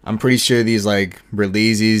 I'm pretty sure these like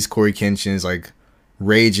Berleezes, Corey Kinchins, like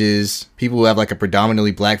Rages, people who have like a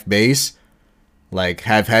predominantly black base, like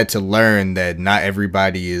have had to learn that not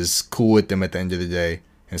everybody is cool with them at the end of the day,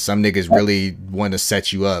 and some niggas really want to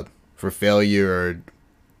set you up for failure or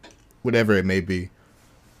whatever it may be.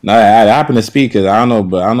 No, I happened to Speed because I don't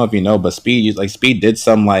know if you know, but Speed did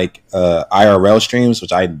some like IRL streams,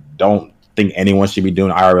 which I don't think anyone should be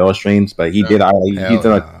doing IRL streams, but he did. He did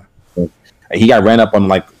like. He got ran up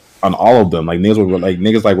on all of them. Like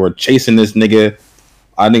niggas were chasing this nigga.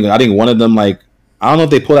 I think one of them like I don't know if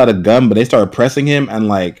they pulled out a gun, but they started pressing him and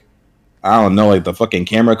like I don't know, like the fucking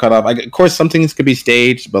camera cut off. Like of course some things could be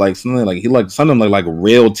staged, but like something like he like something like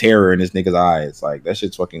real terror in this nigga's eyes. Like that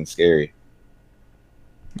shit's fucking scary.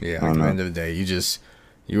 Yeah, like at the end of the day, you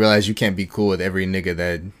You realize you can't be cool with every nigga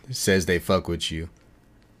that says they fuck with you.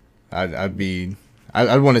 I'd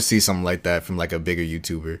want to see something like that from like a bigger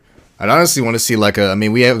YouTuber. I'd honestly want to see like I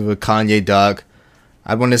mean, we have a Kanye doc.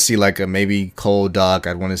 I'd want to see like a maybe Cole doc.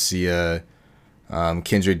 I'd want to see a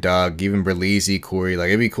Kendrick doc, even Berleezy, Corey. Like,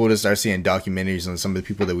 it'd be cool to start seeing documentaries on some of the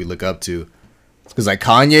people that we look up to. Because like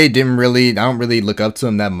Kanye I don't really look up to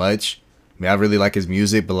him that much. I mean, I really like his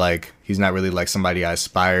music, but like he's not really like somebody I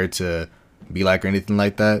aspire to be like or anything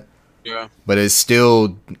like that. Yeah. But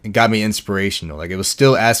it got me inspirational. Like, it was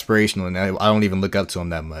still aspirational, and I don't even look up to him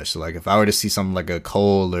that much. So like, if I were to see something like a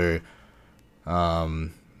Cole or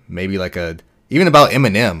maybe like even about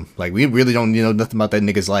Eminem, like we really don't know nothing about that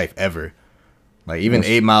nigga's life ever. Like, even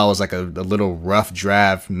 8 Mile was like a little rough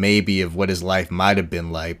draft maybe of what his life might have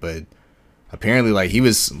been like, but apparently like he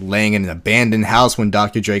was laying in an abandoned house when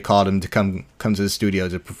Dr. Dre called him to come to the studio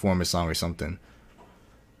to perform a song or something.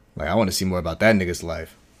 Like, I want to see more about that nigga's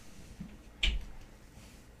life.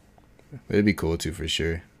 It'd be cool too, for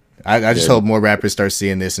sure. I just hope more rappers start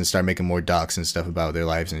seeing this and start making more docs and stuff about their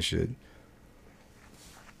lives and shit.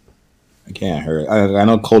 I can't hurt. I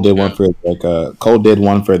know Cole did one for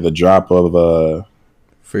the drop of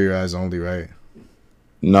For Your Eyes Only, right?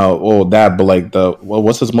 No, well that, but like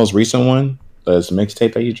what's his most recent one? His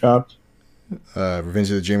mixtape that he dropped. Revenge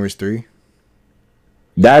of the Dreamers 3.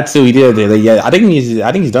 That too, he did. Yeah, I think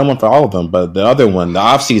he's done one for all of them. But the other one, the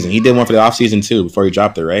off season, he did one for the off season too before he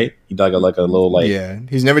dropped it, right? He did like a little like. Yeah,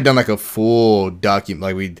 he's never done like a full document.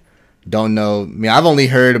 Like, we don't know. I mean, I've only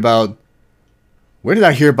heard about. Where did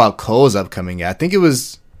I hear about Cole's upcoming? I think it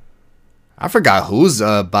was. I forgot whose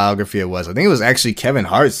biography it was. I think it was actually Kevin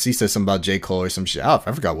Hart's. He said something about J. Cole or some shit. I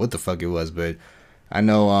forgot what the fuck it was, but I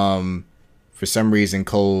know for some reason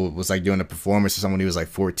Cole was like doing a performance or something when he was like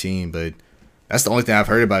 14, but that's the only thing I've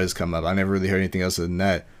heard about his come up. I never really heard anything else other than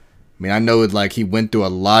that. I mean, I know it, like, he went through a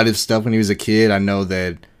lot of stuff when he was a kid. I know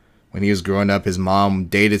that when he was growing up, his mom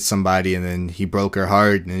dated somebody and then he broke her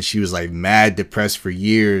heart and she was like mad depressed for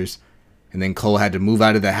years. And then Cole had to move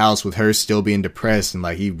out of the house with her still being depressed, and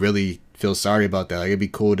like he really feels sorry about that. Like, it'd be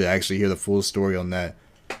cool to actually hear the full story on that.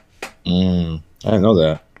 I didn't know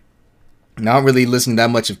that. And I don't really listen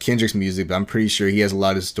that much of Kendrick's music, but I'm pretty sure he has a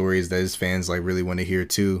lot of stories that his fans like really want to hear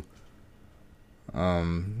too.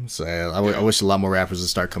 So I wish a lot more rappers would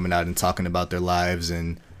start coming out and talking about their lives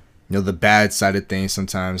and, you know, the bad side of things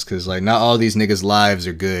sometimes, because like not all these niggas' lives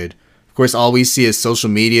are good. Of course, all we see is social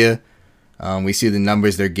media. We see the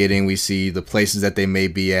numbers they're getting. We see the places that they may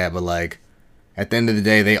be at. But like, at the end of the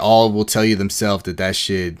day, they all will tell you themselves that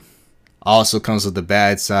shit also comes with the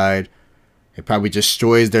bad side. It probably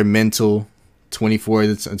destroys their mental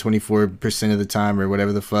 24% of the time or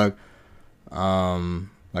whatever the fuck.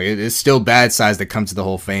 Like, it's still bad sides that come to the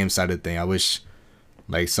whole fame side of thing. I wish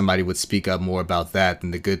like somebody would speak up more about that than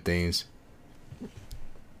the good things.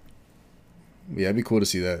 Yeah, it'd be cool to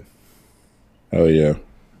see that. Oh yeah.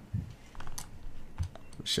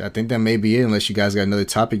 I think that may be it, unless you guys got another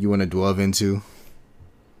topic you want to delve into.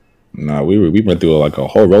 Nah, we went through like a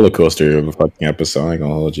whole roller coaster of a fucking episode. I ain't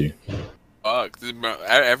gonna hold you. Fuck,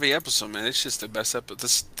 every episode, man. It's just the best episode.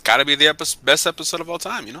 This gotta be the best episode of all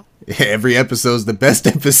time, you know? Yeah, every episode's the best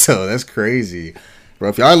episode. That's crazy. Bro,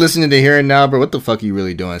 if y'all are listening to Here and Now, bro, what the fuck are you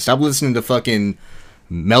really doing? Stop listening to fucking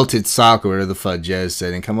Melted Sock or whatever the fuck Jez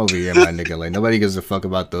said and come over here, my nigga. Like, nobody gives a fuck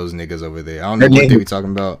about those niggas over there. I don't know what they be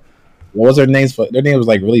talking about. What was their names? Their name was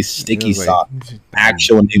like really Sticky Sock.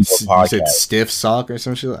 Actual name of the podcast. You said Stiff Sock or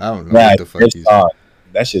some shit? I don't know what the fuck you said.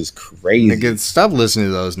 That shit's crazy. Nigga, stop listening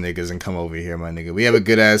to those niggas and come over here, my nigga. We have a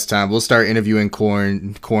good ass time. We'll start interviewing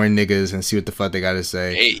corn niggas and see what the fuck they gotta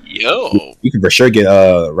say. Hey, yo. You can for sure get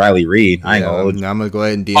Riley Reid. I'm gonna go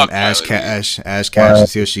ahead and DM Ash Cash and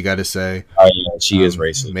see what she gotta say. Oh yeah, she is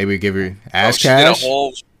racist. Maybe give her Ash Cash.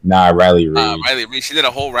 Riley Reid. Riley Reid. She did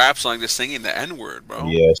a whole rap song just singing the N-word, bro.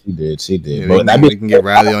 Yeah, she did. Yeah, we can get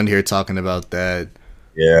Riley on here talking about that.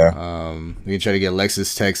 Yeah. We can try to get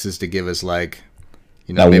Alexis Texas to give us like,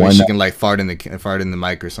 you know, maybe she can like fart in the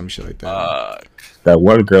mic or some shit like that. That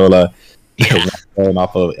one girl, going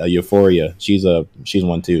off of Euphoria. She's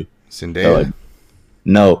one too. Zendaya.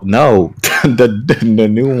 No, the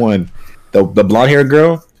new one, the blonde haired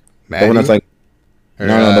girl. Maddie? The one that's like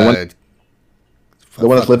the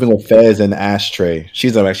one that's living with Fez and Ashtray.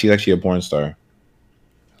 She's actually a porn star.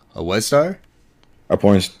 A what star? A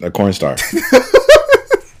porn star.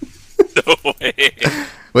 No way.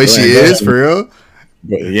 Wait, she is for real?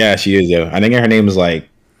 Yeah, she is. Yeah, I think her name is like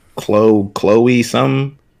Chloe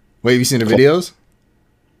something. Wait, you seen the videos?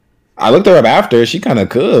 I looked her up after. She kind of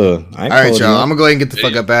cool. All right, y'all. I'm gonna go ahead and get the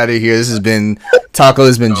fuck up out of here. This has been Taco.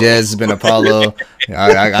 This has been Jez. This has been Apollo.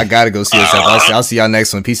 I gotta go see yourself. I'll see y'all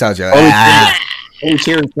next one. Peace out, y'all.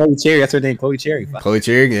 Chloe Cherry. That's her name. Chloe Cherry. Chloe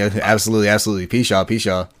Cherry. Yeah, absolutely. Peace,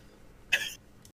 y'all.